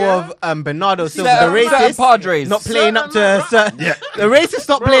combo of Bernardo Silva, the racist, Padres not playing up to a certain. The racist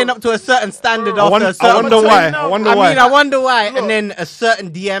not playing up to a certain standard. I wonder why. And then a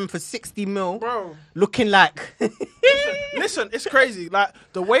certain DM for 60 mil, looking like. Listen, it's crazy. Like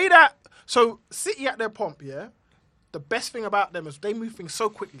the way that. So City at their pomp, the best thing about them is they move things so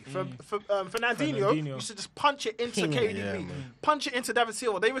quickly. For Fernandinho, you should just punch it into KDB, punch it into David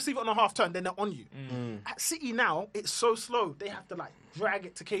Silva. They receive it on a half turn, then they're on you. At City now, it's so slow. They have to drag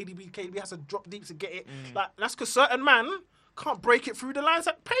it to KDB. KDB has to drop deep to get it. That's because certain man can't break it through the lines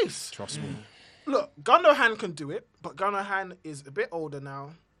at pace. Trust me. Look, Gundogan can do it, but Gundogan is a bit older now.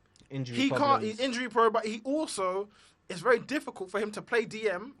 He's injury prone, but he also. It's very difficult for him to play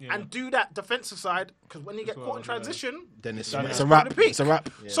DM and do that defensive side because when you get caught in transition, then it's a wrap. Yeah.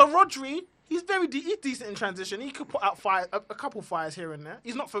 So Rodri, he's he's decent in transition. He could put out a couple fires here and there.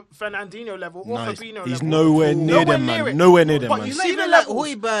 He's not for Fernandinho level or Fabinho level. He's nowhere near them, man. Nowhere near them, man. But you see the level,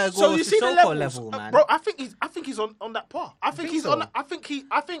 Højbjerg or Sissoko level, man. Bro, I think he's on that par. I think he's on. I think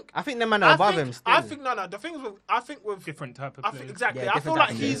the man are above him. Still. I think no. The things with different type of players. Exactly. I feel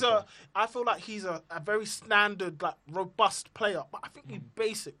like he's a very standard, robust player. But I think he's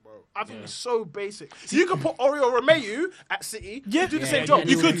basic, bro. I think he's so basic. You could put Oriol Romeu at City. Do the same job.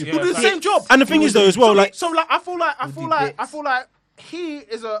 You could do the same job. And the thing is, though, as well, I feel like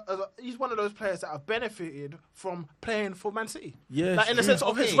he's one of those players that have benefited from playing for Man City. Yeah, in the sense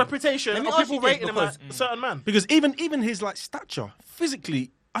of his reputation, of people rating him as a certain man. Because even his stature,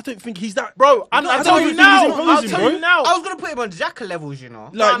 physically, I don't think he's that. Bro, I'll tell you now. I was gonna put him on Xhaka levels, you know.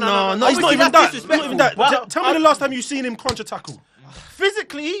 No, he's not even that. Not even that. Tell me the last time you seen him crunch a tackle.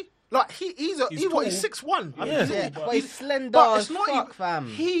 Physically. He's 6'1". But he's slender as fuck,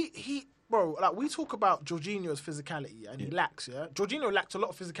 fam. Bro, we talk about Jorginho's physicality and he lacks, Jorginho lacks a lot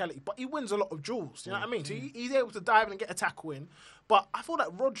of physicality, but he wins a lot of duels, you know what I mean? So he's able to dive in and get a tackle in. But I feel like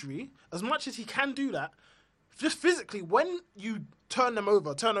Rodri, as much as he can do that, just physically, when you turn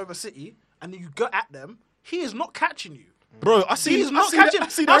over City, and you go at them, he is not catching you. Bro, I see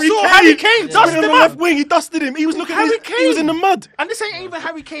Harry Kane dusted him on the left wing. He dusted him. He was looking. He was in the mud. And this ain't even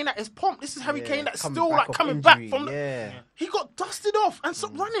Harry Kane at his pomp. This is Harry Kane that's still coming back from. He got dusted off and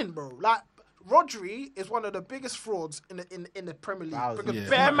stopped running, bro. Rodri is one of the biggest frauds in the Premier League because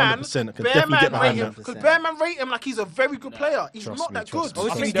Bearman rate him like he's a very good player. He's not that good.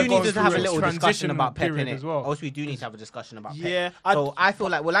 Obviously, we do need to have a little discussion about Pep in it. Obviously, we do need to have a discussion about Pep. Yeah. So I feel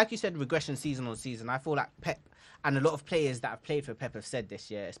like, like you said, regression season on season. I feel like Pep. And a lot of players that have played for Pep have said this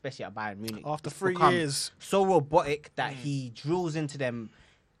year, especially at Bayern Munich. After 3 years. So robotic that he drills into them.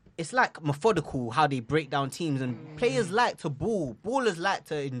 It's like methodical how they break down teams. And players like to ball. Ballers like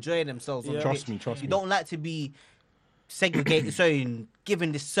to enjoy themselves on the pitch. Trust me. You don't like to be segregated,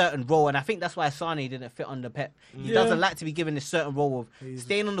 given this certain role. And I think that's why Sane didn't fit under Pep. He doesn't like to be given this certain role of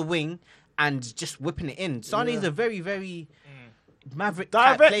staying on the wing and just whipping it in. Sane is a very, very... maverick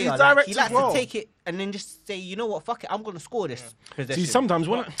type player. He likes to take it and then just say, you know what, fuck it, I'm gonna score this. See, sometimes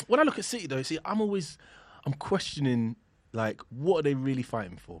when I look at City though, I'm questioning what are they really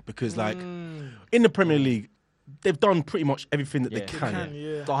fighting for? Because in the Premier League, they've done pretty much everything that they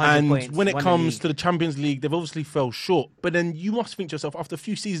can. And when it comes to the Champions League, they've obviously fell short. But then you must think to yourself, after a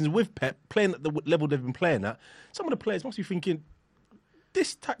few seasons with Pep, playing at the level they've been playing at, some of the players must be thinking,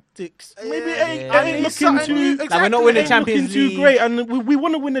 this tactics maybe ain't looking too. Like we're not winning the Champions League. Too great, and we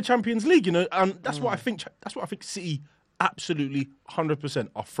want to win the Champions League, you know, and that's what I think. That's what I think. City absolutely 100%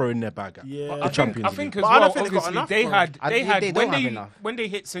 are throwing their bag at. I think as well. Obviously, they had when they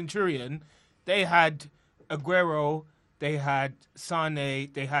hit Centurion, they had Aguero, they had Sane,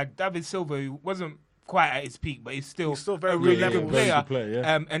 they had David Silva, who wasn't quite at his peak, but he's still a really good player.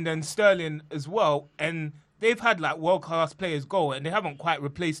 And then Sterling as well, and they've had like world-class players go, and they haven't quite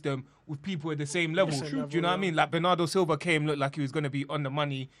replaced them with people at the same level. Do you know what I mean? Like Bernardo Silva looked like he was going to be on the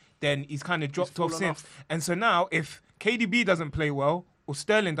money, then he's kind of dropped off since. And so now, if KDB doesn't play well, or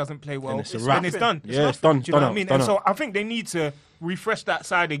Sterling doesn't play well, then it's done. Yeah, it's done. Do you know what I mean? And so I think they need to refresh that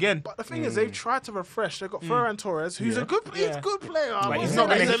side again. But the thing is, they've tried to refresh. They've got Ferran Torres, who's a good player. He's a good player. He's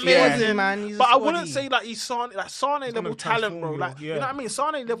not he's amazing, man. But I wouldn't say like he's Sane level talent, bro. Like you know what I mean?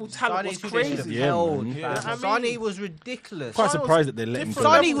 Sane level talent was crazy. Sane was ridiculous. Quite surprised that they let him.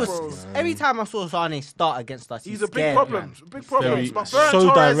 Sane was every time I saw Sane start against us, he's a big problem. Big problem.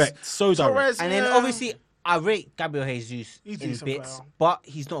 So direct. So direct. And then obviously, I rate Gabriel Jesus in bits, player. But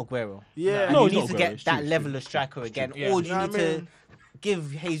he's not Aguero. Yeah, no, he needs to get that level of striker again, or you need to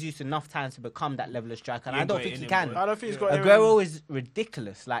give Jesus enough time to become that level of striker. And I don't think he can. I don't think he's got. Aguero is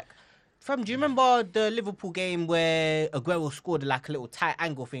ridiculous. Like, do you remember the Liverpool game where Aguero scored like a little tight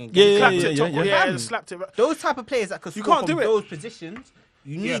angle thing? Yeah, slapped it. Those type of players that could score from those positions.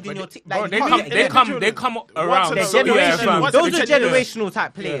 You need in your team. Like, they come around. Those are generational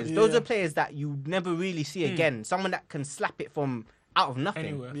type players. Yeah. Those are players that you never really see again. Someone that can slap it from out of nothing.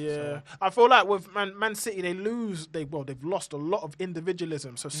 Anywhere. Yeah, so. I feel like with Man City, they've lost a lot of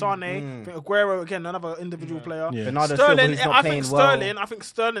individualism. So Sane, I think Aguero again, another individual player. Yeah. Sterling, I think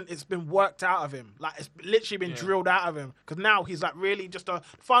Sterling, it's been worked out of him. Like it's literally been drilled out of him because now he's like really just a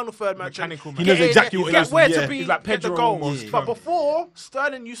final third merchant. He knows exactly what he has where to be. He's like Pedro, the goals. But before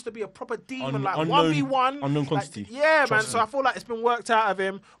Sterling used to be a proper demon, like 1v1, unknown quantity. Man. So I feel like it's been worked out of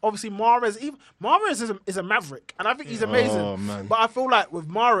him. Obviously, Mahrez is a maverick, and I think he's amazing. Oh, man. But I feel like with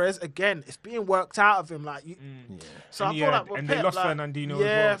Mahrez, again, it's being worked out of him. Like, so I feel like with they lost Fernandinho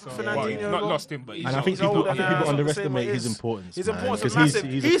as well. Fernandinho not lost him, but he's I think people underestimate his importance. His importance is massive.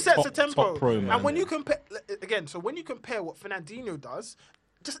 He sets the tempo. Pro, and when you compare, when you compare what Fernandinho does,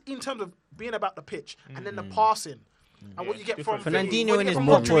 just in terms of being about the pitch and then the passing. And what you get from Fernandinho in his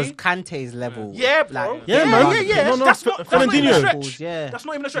prop was Kante's level. Yeah, bro. Man. Yeah. That's not even a stretch. Yeah. That's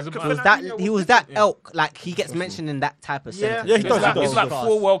not even a stretch. He was that elk. Like he gets mentioned in that type of sentence. Yeah, he does. It's like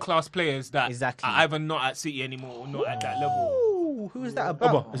 4 world-class players that are either not at City anymore or not at that level. Who is that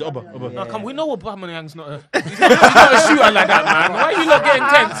about? Is it Oba? No, come. We know Aubameyang's not he's not a shooter like that, man. Why are you not getting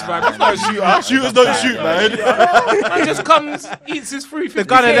tense, man? He's not a shooter. Shooters don't shoot, man. He just comes, eats his free. The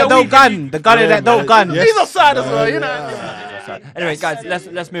gunner that don't gun. The gunner that don't gun. He's offside as well, you know. Anyway, guys,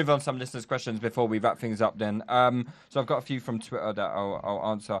 let's move on to some listeners' questions before we wrap things up. Then, so I've got a few from Twitter that I'll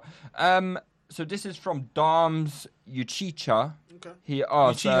answer. So this is from Darms Uchicha. Okay. He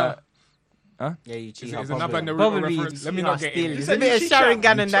asked. Huh? Yeah, you cheat. Is another Naruto reference? Let me not get in. It's a bit of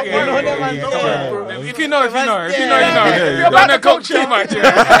Sharingan and that one. If you know, you know. You're not a coach too much. We're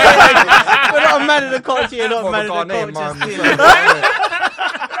not a man of the culture. You're not a man of the culture.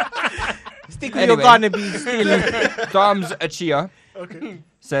 Stick with your Ghana bees. Dams Achia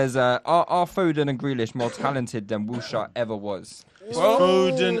says, are Foden and Grealish more talented than Wilshere ever was?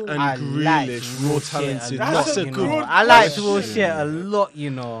 Foden and Grealish, more talented. That's a good. I like Wilshere a lot, you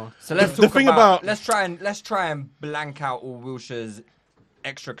know. So let's talk about. Let's try and blank out all Wilshere's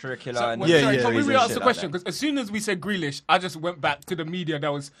extracurricular. Can we re-ask the question? Because as soon as we said Grealish, I just went back to the media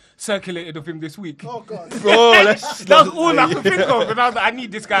that was circulated of him this week. Oh God, bro, that was all I could think of, and I was like, I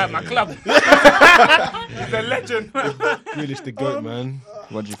need this guy at my club. He's a legend. Grealish the goat, man.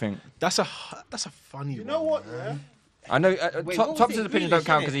 What do you think? That's a funny one. You know what? Yeah? I know Top's opinion don't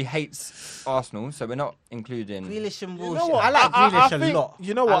count because he hates Arsenal, so we're not including Grealish and Wilshere. You know what? I like Grealish a lot.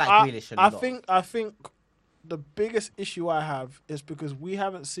 You know what? I like Grealish a lot. I think the biggest issue I have is because we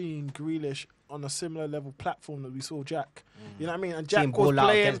haven't seen Grealish on a similar level platform that we saw Jack. You know what I mean? And Jack was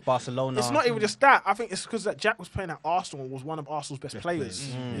playing against Barcelona. It's not even just that. I think it's because that Jack was playing at Arsenal and was one of Arsenal's best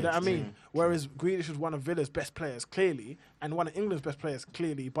players. You know what I mean? Whereas Grealish was one of Villa's best players, clearly, and one of England's best players,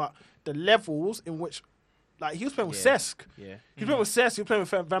 clearly. But the levels in which, like, he was playing with Cesc. He was playing with Cesc. He was playing with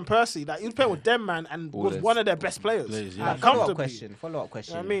Van Persie. Like, he was playing with them, man, and was one of their best players. Follow-up question. You know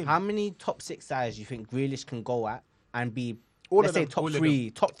what I mean? How many top 6 sides do you think Grealish can go at and be All let's of say them. top All of three,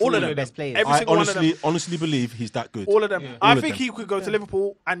 them. top All three of them. best players. Every I single one of them. honestly believe he's that good. All of them. Yeah. I All of think them. he could go to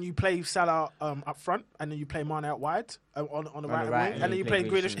Liverpool and you play Salah up front, and then you play Mane out wide on the right wing, and then you play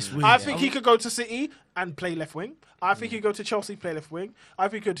Grealish. It's I think he could go to City and play left wing. I think he could go to Chelsea, play left wing. I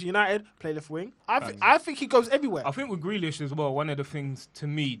think he could go to United, play left wing. I think he goes everywhere. I think with Grealish as well, one of the things to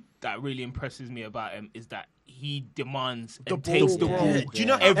me that really impresses me about him is that he demands and takes the ball Do you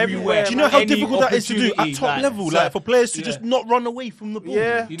know everywhere. Do you know how Any difficult that is to do opportunity, at top like, level? so- Like for players to just not run away from the ball.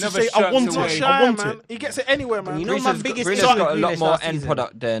 Yeah. He To never say, I shirks want away. it. Shy, I want man. it. He gets it anywhere, man. You know my biggest Grealish issue got with a lot Grealish more last end season.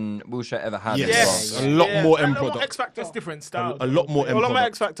 product than Wilshere ever had. Yes, as well. a lot more end A lot more product. X factor. That's different style. A lot more A end lot more product.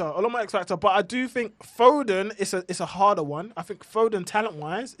 X factor. A lot more X factor. But I do think Foden it's a harder one. I think Foden talent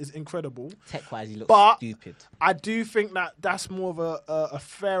wise is incredible. Tech-wise, he looks But stupid. I do think that that's more of a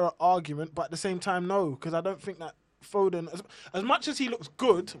fairer argument. But at the same time, no, because I don't think that Foden, as much as he looks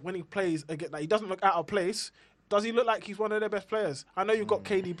good when he plays again, like he doesn't look out of place. Does he look like he's one of their best players? I know you've got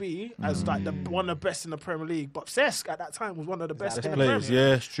KDB as like one of the best in the Premier League, but Cesc at that time was one of the best in the Players, Premier League.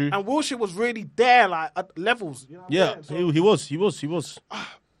 yeah, it's true. And Wilshere was really there, like at levels. You know what I'm saying? He was.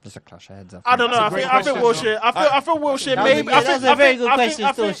 Just a clash of heads. I don't know. I think Wilshere. I feel Wilshere. Maybe That's a very good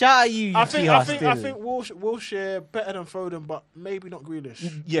question. Still, shout out you. I think Wilshere better than Foden, but maybe not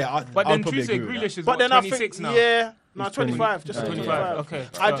Grealish. Yeah, But I'll then probably Tuesday, agree with that. Grealish is But what, then I 26 think, now. yeah, no, He's 25, just 25. 25. Okay.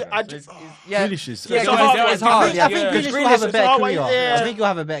 Yeah, Grealish is. yeah, It's it's hard. hard. It's hard. I think Grealish will have a better hard, career. yeah. I think he'll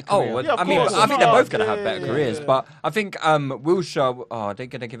have a better career. Oh, Yeah, of I mean, course. I think they're both going to Yeah, have better yeah, careers, yeah. but I think Wilshere, they're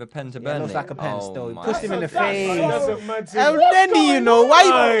going to give a pen to Yeah, Burnley. looks like a pen Oh still. He my pushed him in the God. face. Doesn't matter. And then you know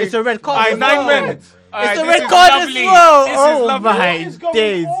why? It's a red card. Aye, as 9 well. minutes. It's a This red is card lovely. as well. This is Oh lovely. my What is going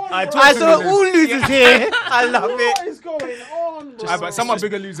days! on? I saw all losers here. I love What it. is going on, bro? But some are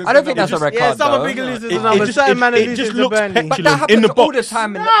bigger losers. I don't than think that's a others. red Yeah, card. some though. are bigger losers It- than it others. just- Certain man are it losers just to looks Burnley. petulant. But that happens in the all the box.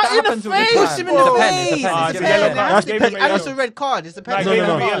 time. And Nah, that in the happens all the face. time. Push him in It's the a pen. It's a face. pen. It's Yeah, a there pen. has to be Give him pen. a And it's yellow. a red card. It's a pen. Like, No, He no,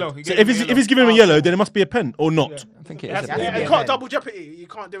 gave him no. a yellow. He So gave if him a he's yellow. given him a yellow, then it must be a pen or not. I think it Yeah, is a yeah, pen. Yeah, yeah. you can't double jeopardy. You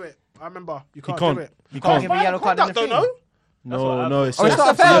can't do it. I remember. You can't can't. do it. You Can't can't. give a yellow card in the Don't thing. know. No, it's Oh, it's not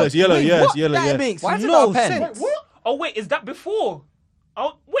a it's yellow. foul. It's yellow. Wait, Yeah, what? it's yellow. That Yeah. makes Why is it no not a pen? sense. What? Oh, wait, is that before?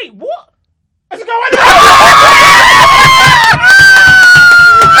 Oh, wait, what? Let's go anyway.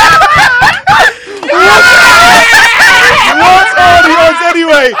 What are the odds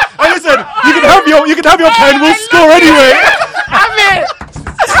anyway? And listen, you can have your pen. We'll score anyway.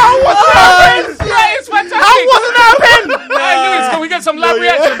 How wasn't that a pen? Hey, Lewis, can we get some live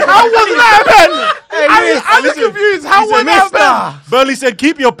reaction? How wasn't that a pen? I'm confused. How was that pen? Burley said,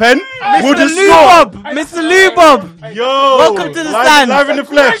 "Keep your pen. We'll just score." Mr. Lubob. Yo, Welcome to the stand. Live in the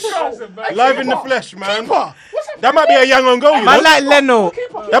flesh. Live in the flesh, man. That might be a young on goal. You Man know? like Leno.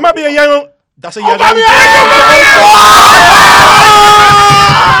 That might be a young on. That's a young on goal.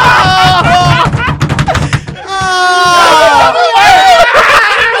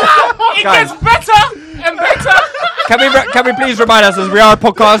 It gets better and better. Can we please remind us, as we are a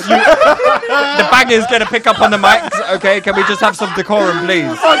podcast, the bangers going to pick up on the mics, okay? Can we just have some decorum, please?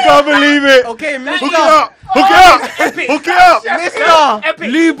 I can't believe it. Okay, Hook it up. Hook it up. Hook it up. Mr.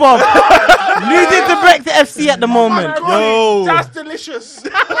 Lubob. Lou did the break to FC at the moment. Yo. That's delicious.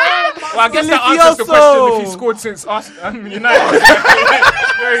 Well, I guess that answers the question if he scored since United.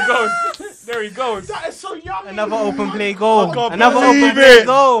 There he goes. There he goes. That is so yummy. Another open play goal. I can't Another believe open play it.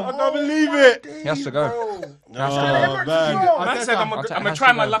 goal. I can't believe it. He has to go. Oh, man. Man said I'm It going to has try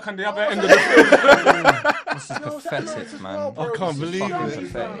to my go. luck on the other end of the field. This is pathetic, man. I can't believe it.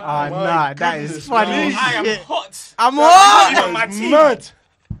 Pathetic. Ah, nah, that is funny. I am shit. hot. I'm hot. On my team. Mad.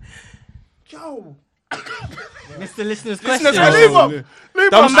 Yo. Mr. Listener's Listeners, question. leave him.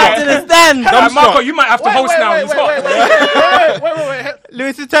 Come back to the stand. Marco, you might have to host now. He's hot. Wait.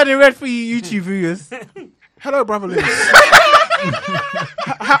 Lewis is turning red for you YouTube viewers. Hello, brother Lewis.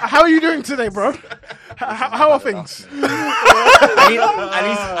 How are you doing today, bro? How are things? At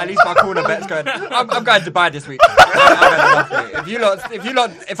least my corner bet's going. I'm going to Dubai this week.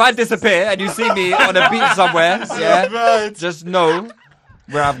 If I disappear and you see me on a beach somewhere, yeah, just know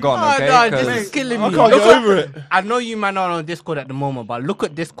where I've gone. Oh, Okay, no, 'Cause this is killing me. I can't Look get at- over it. I know you man are on Discord at the moment, but look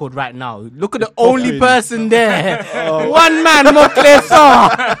at Discord right now. Look at the only person there. One man, Mokle Saw.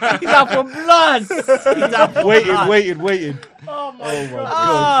 He's out for blood. He's out for blood. Waiting. Oh my god.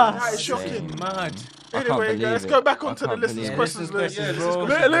 Ah. That is shocking. Mad. I can't Anyway, believe let's it. go back onto I the can't listeners' believe it. questions. Listeners' Lewis.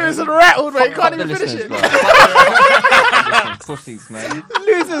 questions, Lewis is rattled, mate. He can't even The finish listeners, it. bro. Pussies, man.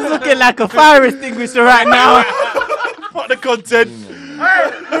 Lewis is looking like a fire extinguisher right now. Fuck the content.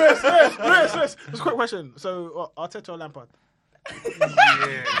 Lewis. Just a quick question. So, Arteta or Lampard?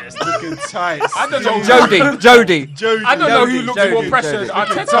 Yes, looking tight. I don't know. Jody. I don't know who looks more pressured.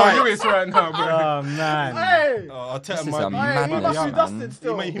 Arteta or Lewis right now, bro. Oh man. Hey, Arteta This is might a be- madness, he must be man. dusted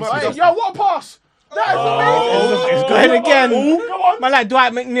still. He Hey, must be dusted. yo, what a pass! That is amazing. It's going again. Go on. Man, like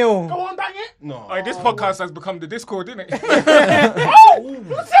Dwight McNeil. Go on, bang it. No. Like, this podcast has become the Discord, isn't it?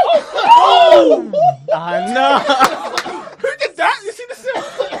 I know. Who did that? You see the seal?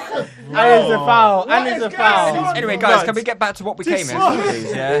 And it's a foul. And it's a foul. Anyway, guys, can we get back to what we came here for,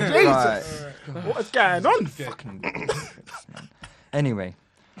 please? Yeah. Right. What is going on? Anyway,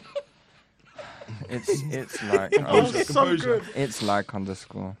 it's like So good. it's like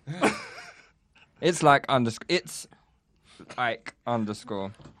underscore. It's like underscore. It's like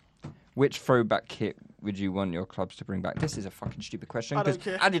underscore. Which throwback kit would you want your clubs to bring back? This is a fucking stupid question I because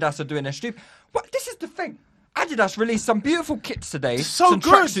don't care. Adidas are doing a stupid. What? This is the thing. Adidas released some beautiful kits today. So some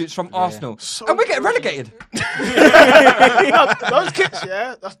good. tracksuits from Arsenal, and we're getting relegated. Those kits,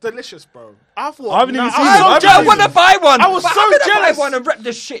 yeah, that's delicious, bro. I thought I haven't even seen was them. so I jealous. want to buy one. I was but so I'm gonna jealous. buy one and rep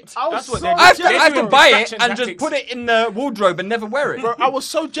this shit. I was That's what so they're I have to, doing. I have to buy it Distraction and just tactics. put it in the wardrobe and never wear it. Bro, I was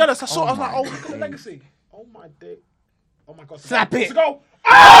so jealous. I saw. I was like, oh, look at the legacy. Oh my dick. Oh my god. Slap it. To go.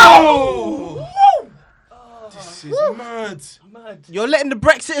 Oh! This is mad. You're letting the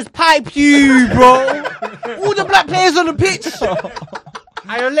Brexiters pipe you, bro. All the black players on the pitch.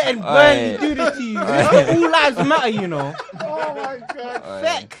 And you're letting Burnley do this to you. All lives matter, you know. Oh my god.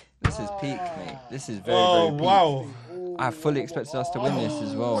 Feck. This is peak, mate. This is very, Oh, very peak. wow. I fully expected us to win this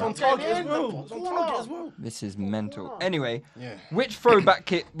as well. On target as well. It's on target as well. This is mental. Anyway, which throwback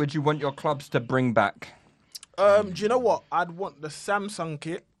kit would you want your clubs to bring back? Do you know what? I'd want the Samsung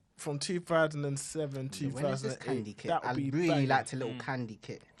kit from 2007, When is this 2008. candy kit? That would I be really banging. liked a little candy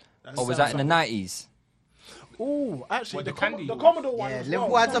kit. Or was that in the 90s? Ooh, actually, What, the the candy the one? Commodore one. Yeah, as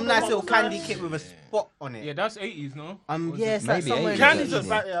Liverpool well. had some nice little candy kit with a spot on it. Yeah, that's 80s, no? Yeah, it's like Maybe somewhere. 80s, Candy's actually.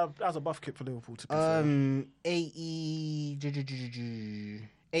 that's a buff kit for Liverpool to be fair.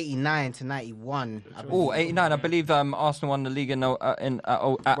 89 to 91. Oh, 89. I believe Arsenal won the league at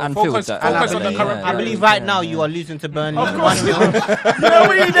Anfield. focus on the current I believe right now you are losing to Burnley. Of course. 1-0. You know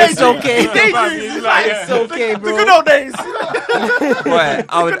what he It's okay. It's okay, bro. The good old days. Wait,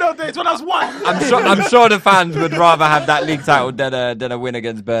 I The would, good old days when I was one. I'm sure the fans would rather have that league title than a win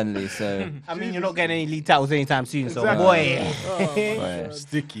against Burnley. So, I mean, you're not getting any league titles anytime soon, so Exactly. boy. wait.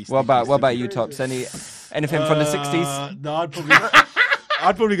 Sticky. what about you, Tops? Anything from the 60s? No,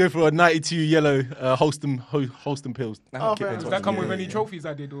 I'd probably go for a 92 yellow Holston Pills. Oh, fair Does enough. that come with any trophies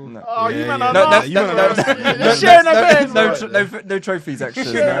I did? Or? Oh, you man are No, lost. You're sharing a bed. no trophies,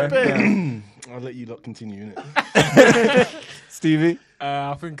 actually. Sharing a No. bed. I'll let you lot continue, innit? Stevie?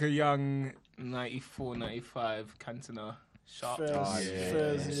 I think a young 94, 95 Cantona. Sharp.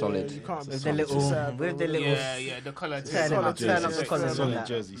 Fairs, Solid. You can't be With the little, sad, bro. with the little. Yeah, the colour. Turn up the colours on Solid that.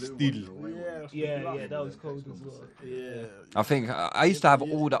 jersey. Still. Yeah, that was cold as well. Yeah. I think I used to have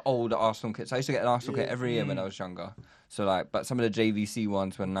all the old Arsenal kits. I used to get an Arsenal kit every year when I was younger. So but some of the JVC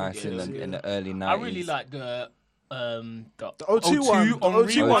ones were nice in the early 90s. I really like the The O2 one. The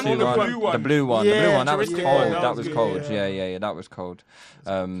O2 one. one. The The blue one. The blue one. Yeah, The blue one. That was yeah, cold. that That was was good, cold. yeah. Yeah, that was cold.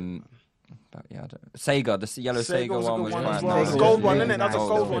 But yeah, Sega, the yellow Sega Sega was a one good was one quite as well. nice. The gold one, Really innit? That's a nice.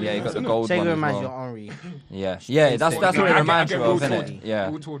 gold one, Yeah, you got the isn't it? gold Sega one as reminds you of well. Henri. Yeah, that's what it reminds I you get of, Wiltord. isn't it? Yeah.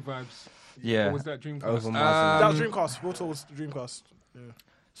 Wiltord vibes. Yeah. Or was that Dreamcast? That was Dreamcast. Wiltord was Dreamcast. Yeah.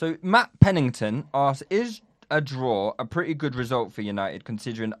 So Matt Pennington asks, is a draw a pretty good result for United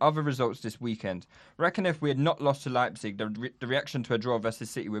considering other results this weekend? Reckon if we had not lost to Leipzig, the reaction to a draw versus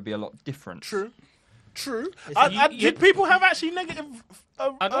City would be a lot different. True. You- Did people have actually negative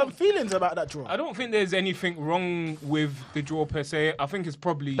feelings about that draw? I don't think there's anything wrong with the draw per se. I think it's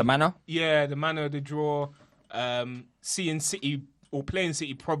probably The manner? Yeah, the manner of the draw. Seeing City or playing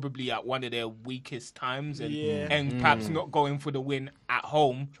City probably at one of their weakest times and perhaps not going for the win at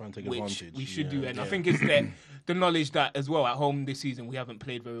home, Trying to take which advantage. we should do. And I think it's the knowledge that as well at home this season we haven't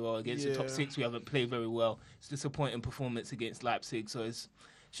played very well against the top six. We haven't played very well. It's a disappointing performance against Leipzig. So it's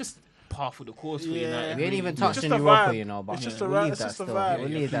just par for the course for United. We ain't even It's touched just on a Europa, vibe. you know, but It's just we'll a vibe. leave It's that just a still. vibe. We'll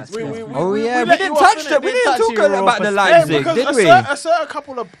leave that We- still. we- Oh we yeah, we let didn't you off, touch innit? it. We We didn't touch talk Europa about the first. Leipzig, because did a we? certain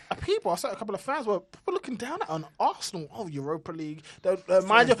couple of people, a certain couple of fans were looking down at on Arsenal. Oh, Europa League.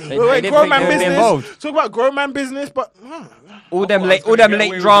 Mind you, They grown didn't man think they would be business. involved. Talk about grown man business, but All them late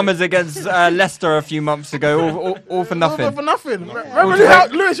dramas against Leicester a few months ago, all for nothing. for nothing. Remember how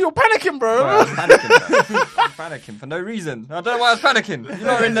Lewis, you were panicking, bro. Well, I was panicking for no reason. I don't know why I was panicking. You're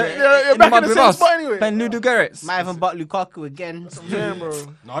not in the, You're in the back mud in the with same us. spot anyway. Playing Ludo Gerrits. Might even butt Lukaku again. Yeah, bro.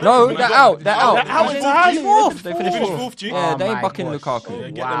 No, they're out. They're out. They're out entirely. They finished fourth. G. Yeah, they Oh ain't my bucking gosh.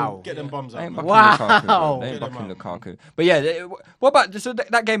 Lukaku. Get them Wow. Get them bums out. They ain't man. bucking Wow. Lukaku, bro. They ain't bucking Lukaku. But yeah, what about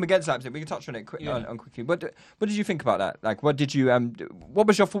that game against Leipzig? We can touch on it on quickly. What did you think about that? Like, what did you what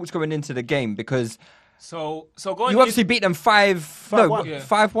was your thoughts going into the game? Because So going. you obviously beat them 5-1.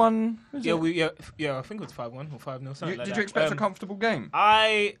 Yeah, I think it was 5-1 or 5-0. Something like Did that. you expect a comfortable game?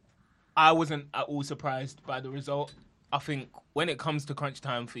 I wasn't at all surprised by the result. I think when it comes to crunch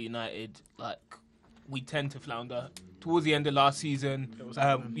time for United, like, we tend to flounder. Towards the end of last season,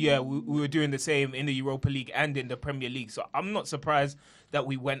 we were doing the same in the Europa League and in the Premier League. So I'm not surprised that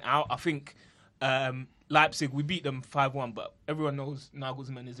we went out. I think Leipzig, we beat them 5-1, but everyone knows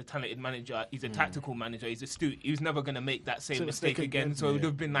Nagelsmann is a talented manager. He's a tactical manager. He's astute. He was never going to make that same mistake again. So it would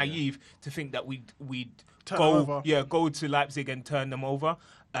have been naive to think that we'd go to Leipzig and turn them over.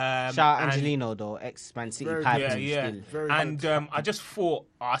 Shout out Angelino though, ex-Man City pipe. And I just thought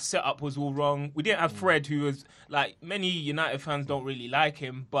our setup was all wrong. We didn't have Fred, who was, like, many United fans don't really like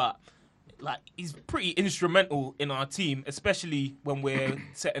him, but like, he's pretty instrumental in our team, especially when we're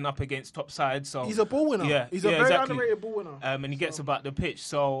setting up against top sides. So he's a ball winner. Yeah, he's a very underrated ball winner. And he gets about the pitch.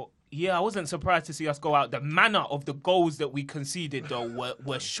 So yeah, I wasn't surprised to see us go out. The manner of the goals that we conceded, though,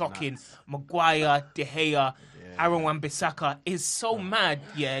 were shocking. Maguire, De Gea, Aaron Wan-Bissaka is so mad,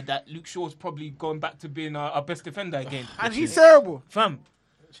 that Luke Shaw's probably going back to being our best defender again. And he's terrible. Fam.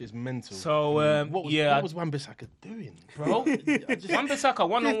 Which is mental. So, what was Wan-Bissaka doing? Bro, Wan-Bissaka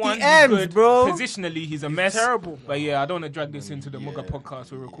one-on-one, good, bro. Positionally, he's a mess. Terrible. But I don't want to drag this into the Mugger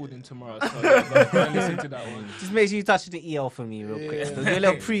podcast we're recording tomorrow. So go and listen to that one. Just make sure you touch the EL for me real quick. So do a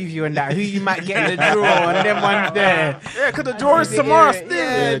little preview on that. Who you might get in the draw and them ones there. Yeah, because the draw is tomorrow still.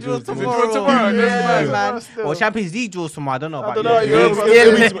 Yeah, draw tomorrow. Man. Well, Champions League draws tomorrow. I don't know about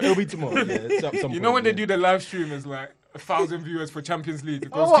It'll be tomorrow. You know when they do the live stream, it's like 1,000 viewers for Champions League.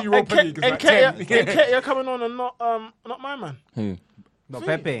 It goes to Europa League. It's like 10. Nketiah coming on and not my man. Who? Not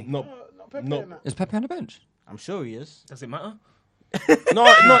Pepe. Not Pepe. Is Pepe on the bench? I'm sure he is. Does it matter?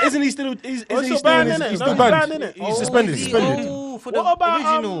 No, isn't he still? He's still still banned, in innit? He's No, still he's banned. banned, innit? He's suspended. For the What about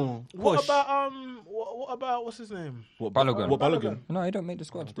original what push. about what's his name? Balogun. What Balogun? No, he don't make the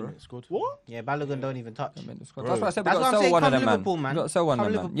squad, bro. What? Yeah, Balogun don't even touch. Don't make the squad. That's why I said we That's got what to I'm sell saying. one of Come them, man. Liverpool, man. We got to sell one of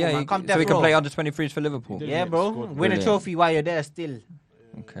Come them, man. Liverpool, Yeah, man. Come so we death can play row. under 23s for Liverpool. Yeah, bro. Win a trophy while you're there still.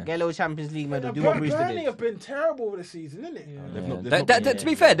 Okay. Get a little Champions League medal. Do what Brewster Burnley did. have been terrible this season, innit? To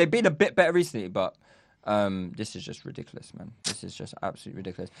be fair, they've been a bit better recently, but this is just ridiculous, man. This is just absolutely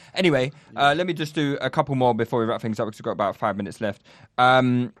ridiculous. Anyway, let me just do a couple more before we wrap things up. We've got about 5 minutes left.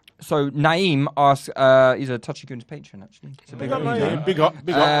 So Naeem asks, he's a Touchy Goons patron actually. So Big up.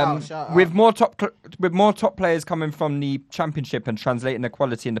 With more top players coming from the Championship and translating the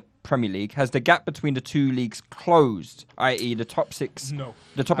quality in the Premier League, has the gap between the two leagues closed? I.e., the top six,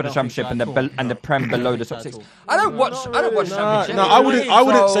 the top of the Championship and the Prem below the top six. I don't watch Championship. No, I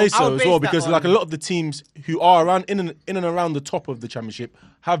wouldn't say so as well, because like a lot of the teams who are around in and around the top of the Championship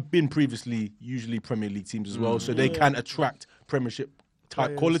have been previously usually Premier League teams as well, so they can attract Premiership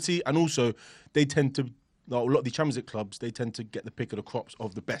type quality, and also they tend to. A lot of the Champions League clubs, they tend to get the pick of the crops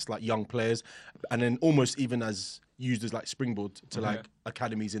of the best, like, young players, and then almost even as used as like springboard to like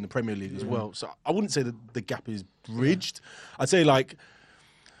academies in the Premier League as well. So I wouldn't say that the gap is bridged. I'd say like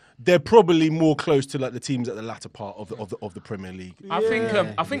they're probably more close to like the teams at the latter part of the Premier League. I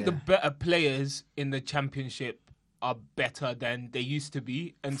think the better players in the Championship are better than they used to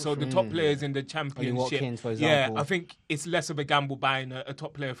be, and so the top players in the Championship, Watkins, for example. I think it's less of a gamble buying a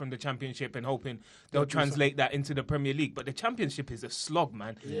top player from the Championship and hoping they'll translate that into the Premier League. But the Championship is a slog,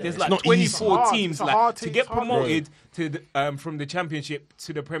 man. There's like 24 teams. Like to get promoted to the, from the Championship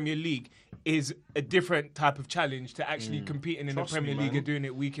to the Premier League is a different type of challenge to actually competing in the Premier League and doing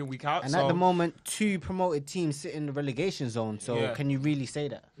it week in, week out. And at the moment, 2 promoted teams sit in the relegation zone. So can you really say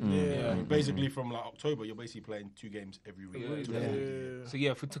that? Basically, from like October, you're basically playing 2 games every week.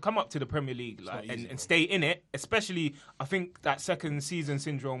 So to come up to the Premier League and stay in it, especially I think that second season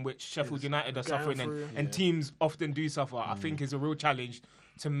syndrome which Sheffield United are suffering and teams often do suffer, I think is a real challenge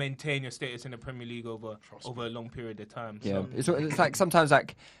to maintain your status in the Premier League over a long period of time. Yeah, so. It's like sometimes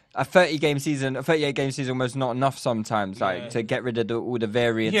like a 38-game season was not enough sometimes, to get rid of all the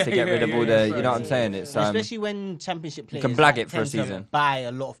variants, to get rid of all the, you know what I'm saying? It's especially when Championship players you can blag it for a tend to season. buy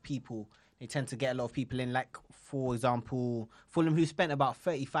a lot of people. They tend to get a lot of people in, like, for example, Fulham, who spent about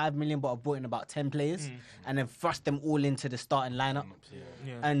 35 million but have brought in about 10 players and then thrust them all into the starting lineup.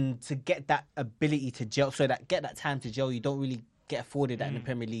 And to get that ability to gel, get that time to gel, you don't really get afforded that in the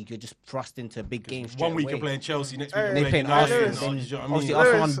Premier League. You're just thrust into big games. 1 week you're playing Chelsea, next week they you're playing Arsenal. Arsenal. Obviously,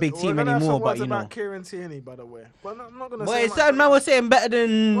 Arsenal aren't a big team anymore, but you know. About Kieran Tierney, by the way. But I'm not gonna. But say it's certain man was saying better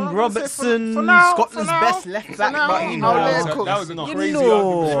than Robertson, Scotland's best left back. But you know, that was a crazy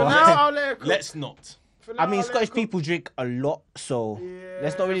argument. For now, I'll let it cook. Let's not. I mean, Scottish people drink a lot, so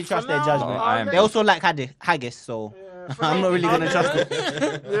let's not really trust their now, judgment. They also like haggis, so I'm not really going to trust it.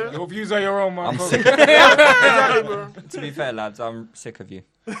 Your views are your own, man. To be fair, lads, I'm sick of you.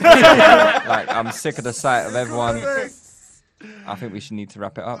 Like, I'm sick of the sight of everyone. I think we should need to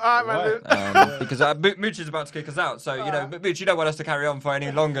wrap it up. Because Mooch is about to kick us out. So, you know, Mooch, you don't want us to carry on for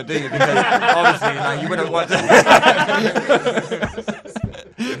any longer, do you? Because obviously, like, you wouldn't want to.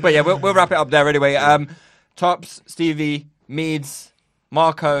 But yeah, we'll wrap it up there anyway. Tops, Stevie, Meads,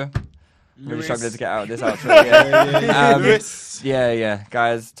 Marco. Really struggling to get out of this outro. Yeah.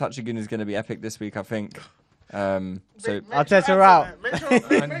 Guys, Touch Lagoon is going to be epic this week, I think. So I'll test her out. Make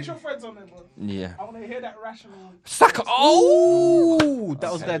sure Fred's on there, bro. Yeah. I want to hear that rational. Saka. Oh,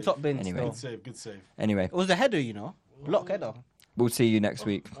 that was their top bin. Anyway. Good save. Anyway, it was a header, you know, block header. We'll see you next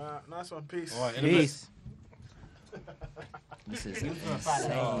week. Nice one. Peace. All right, peace. This is Sports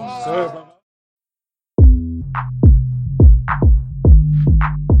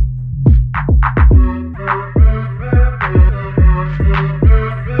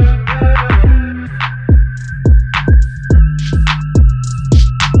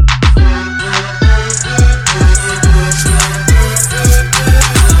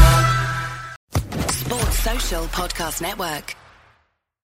Social Podcast Network.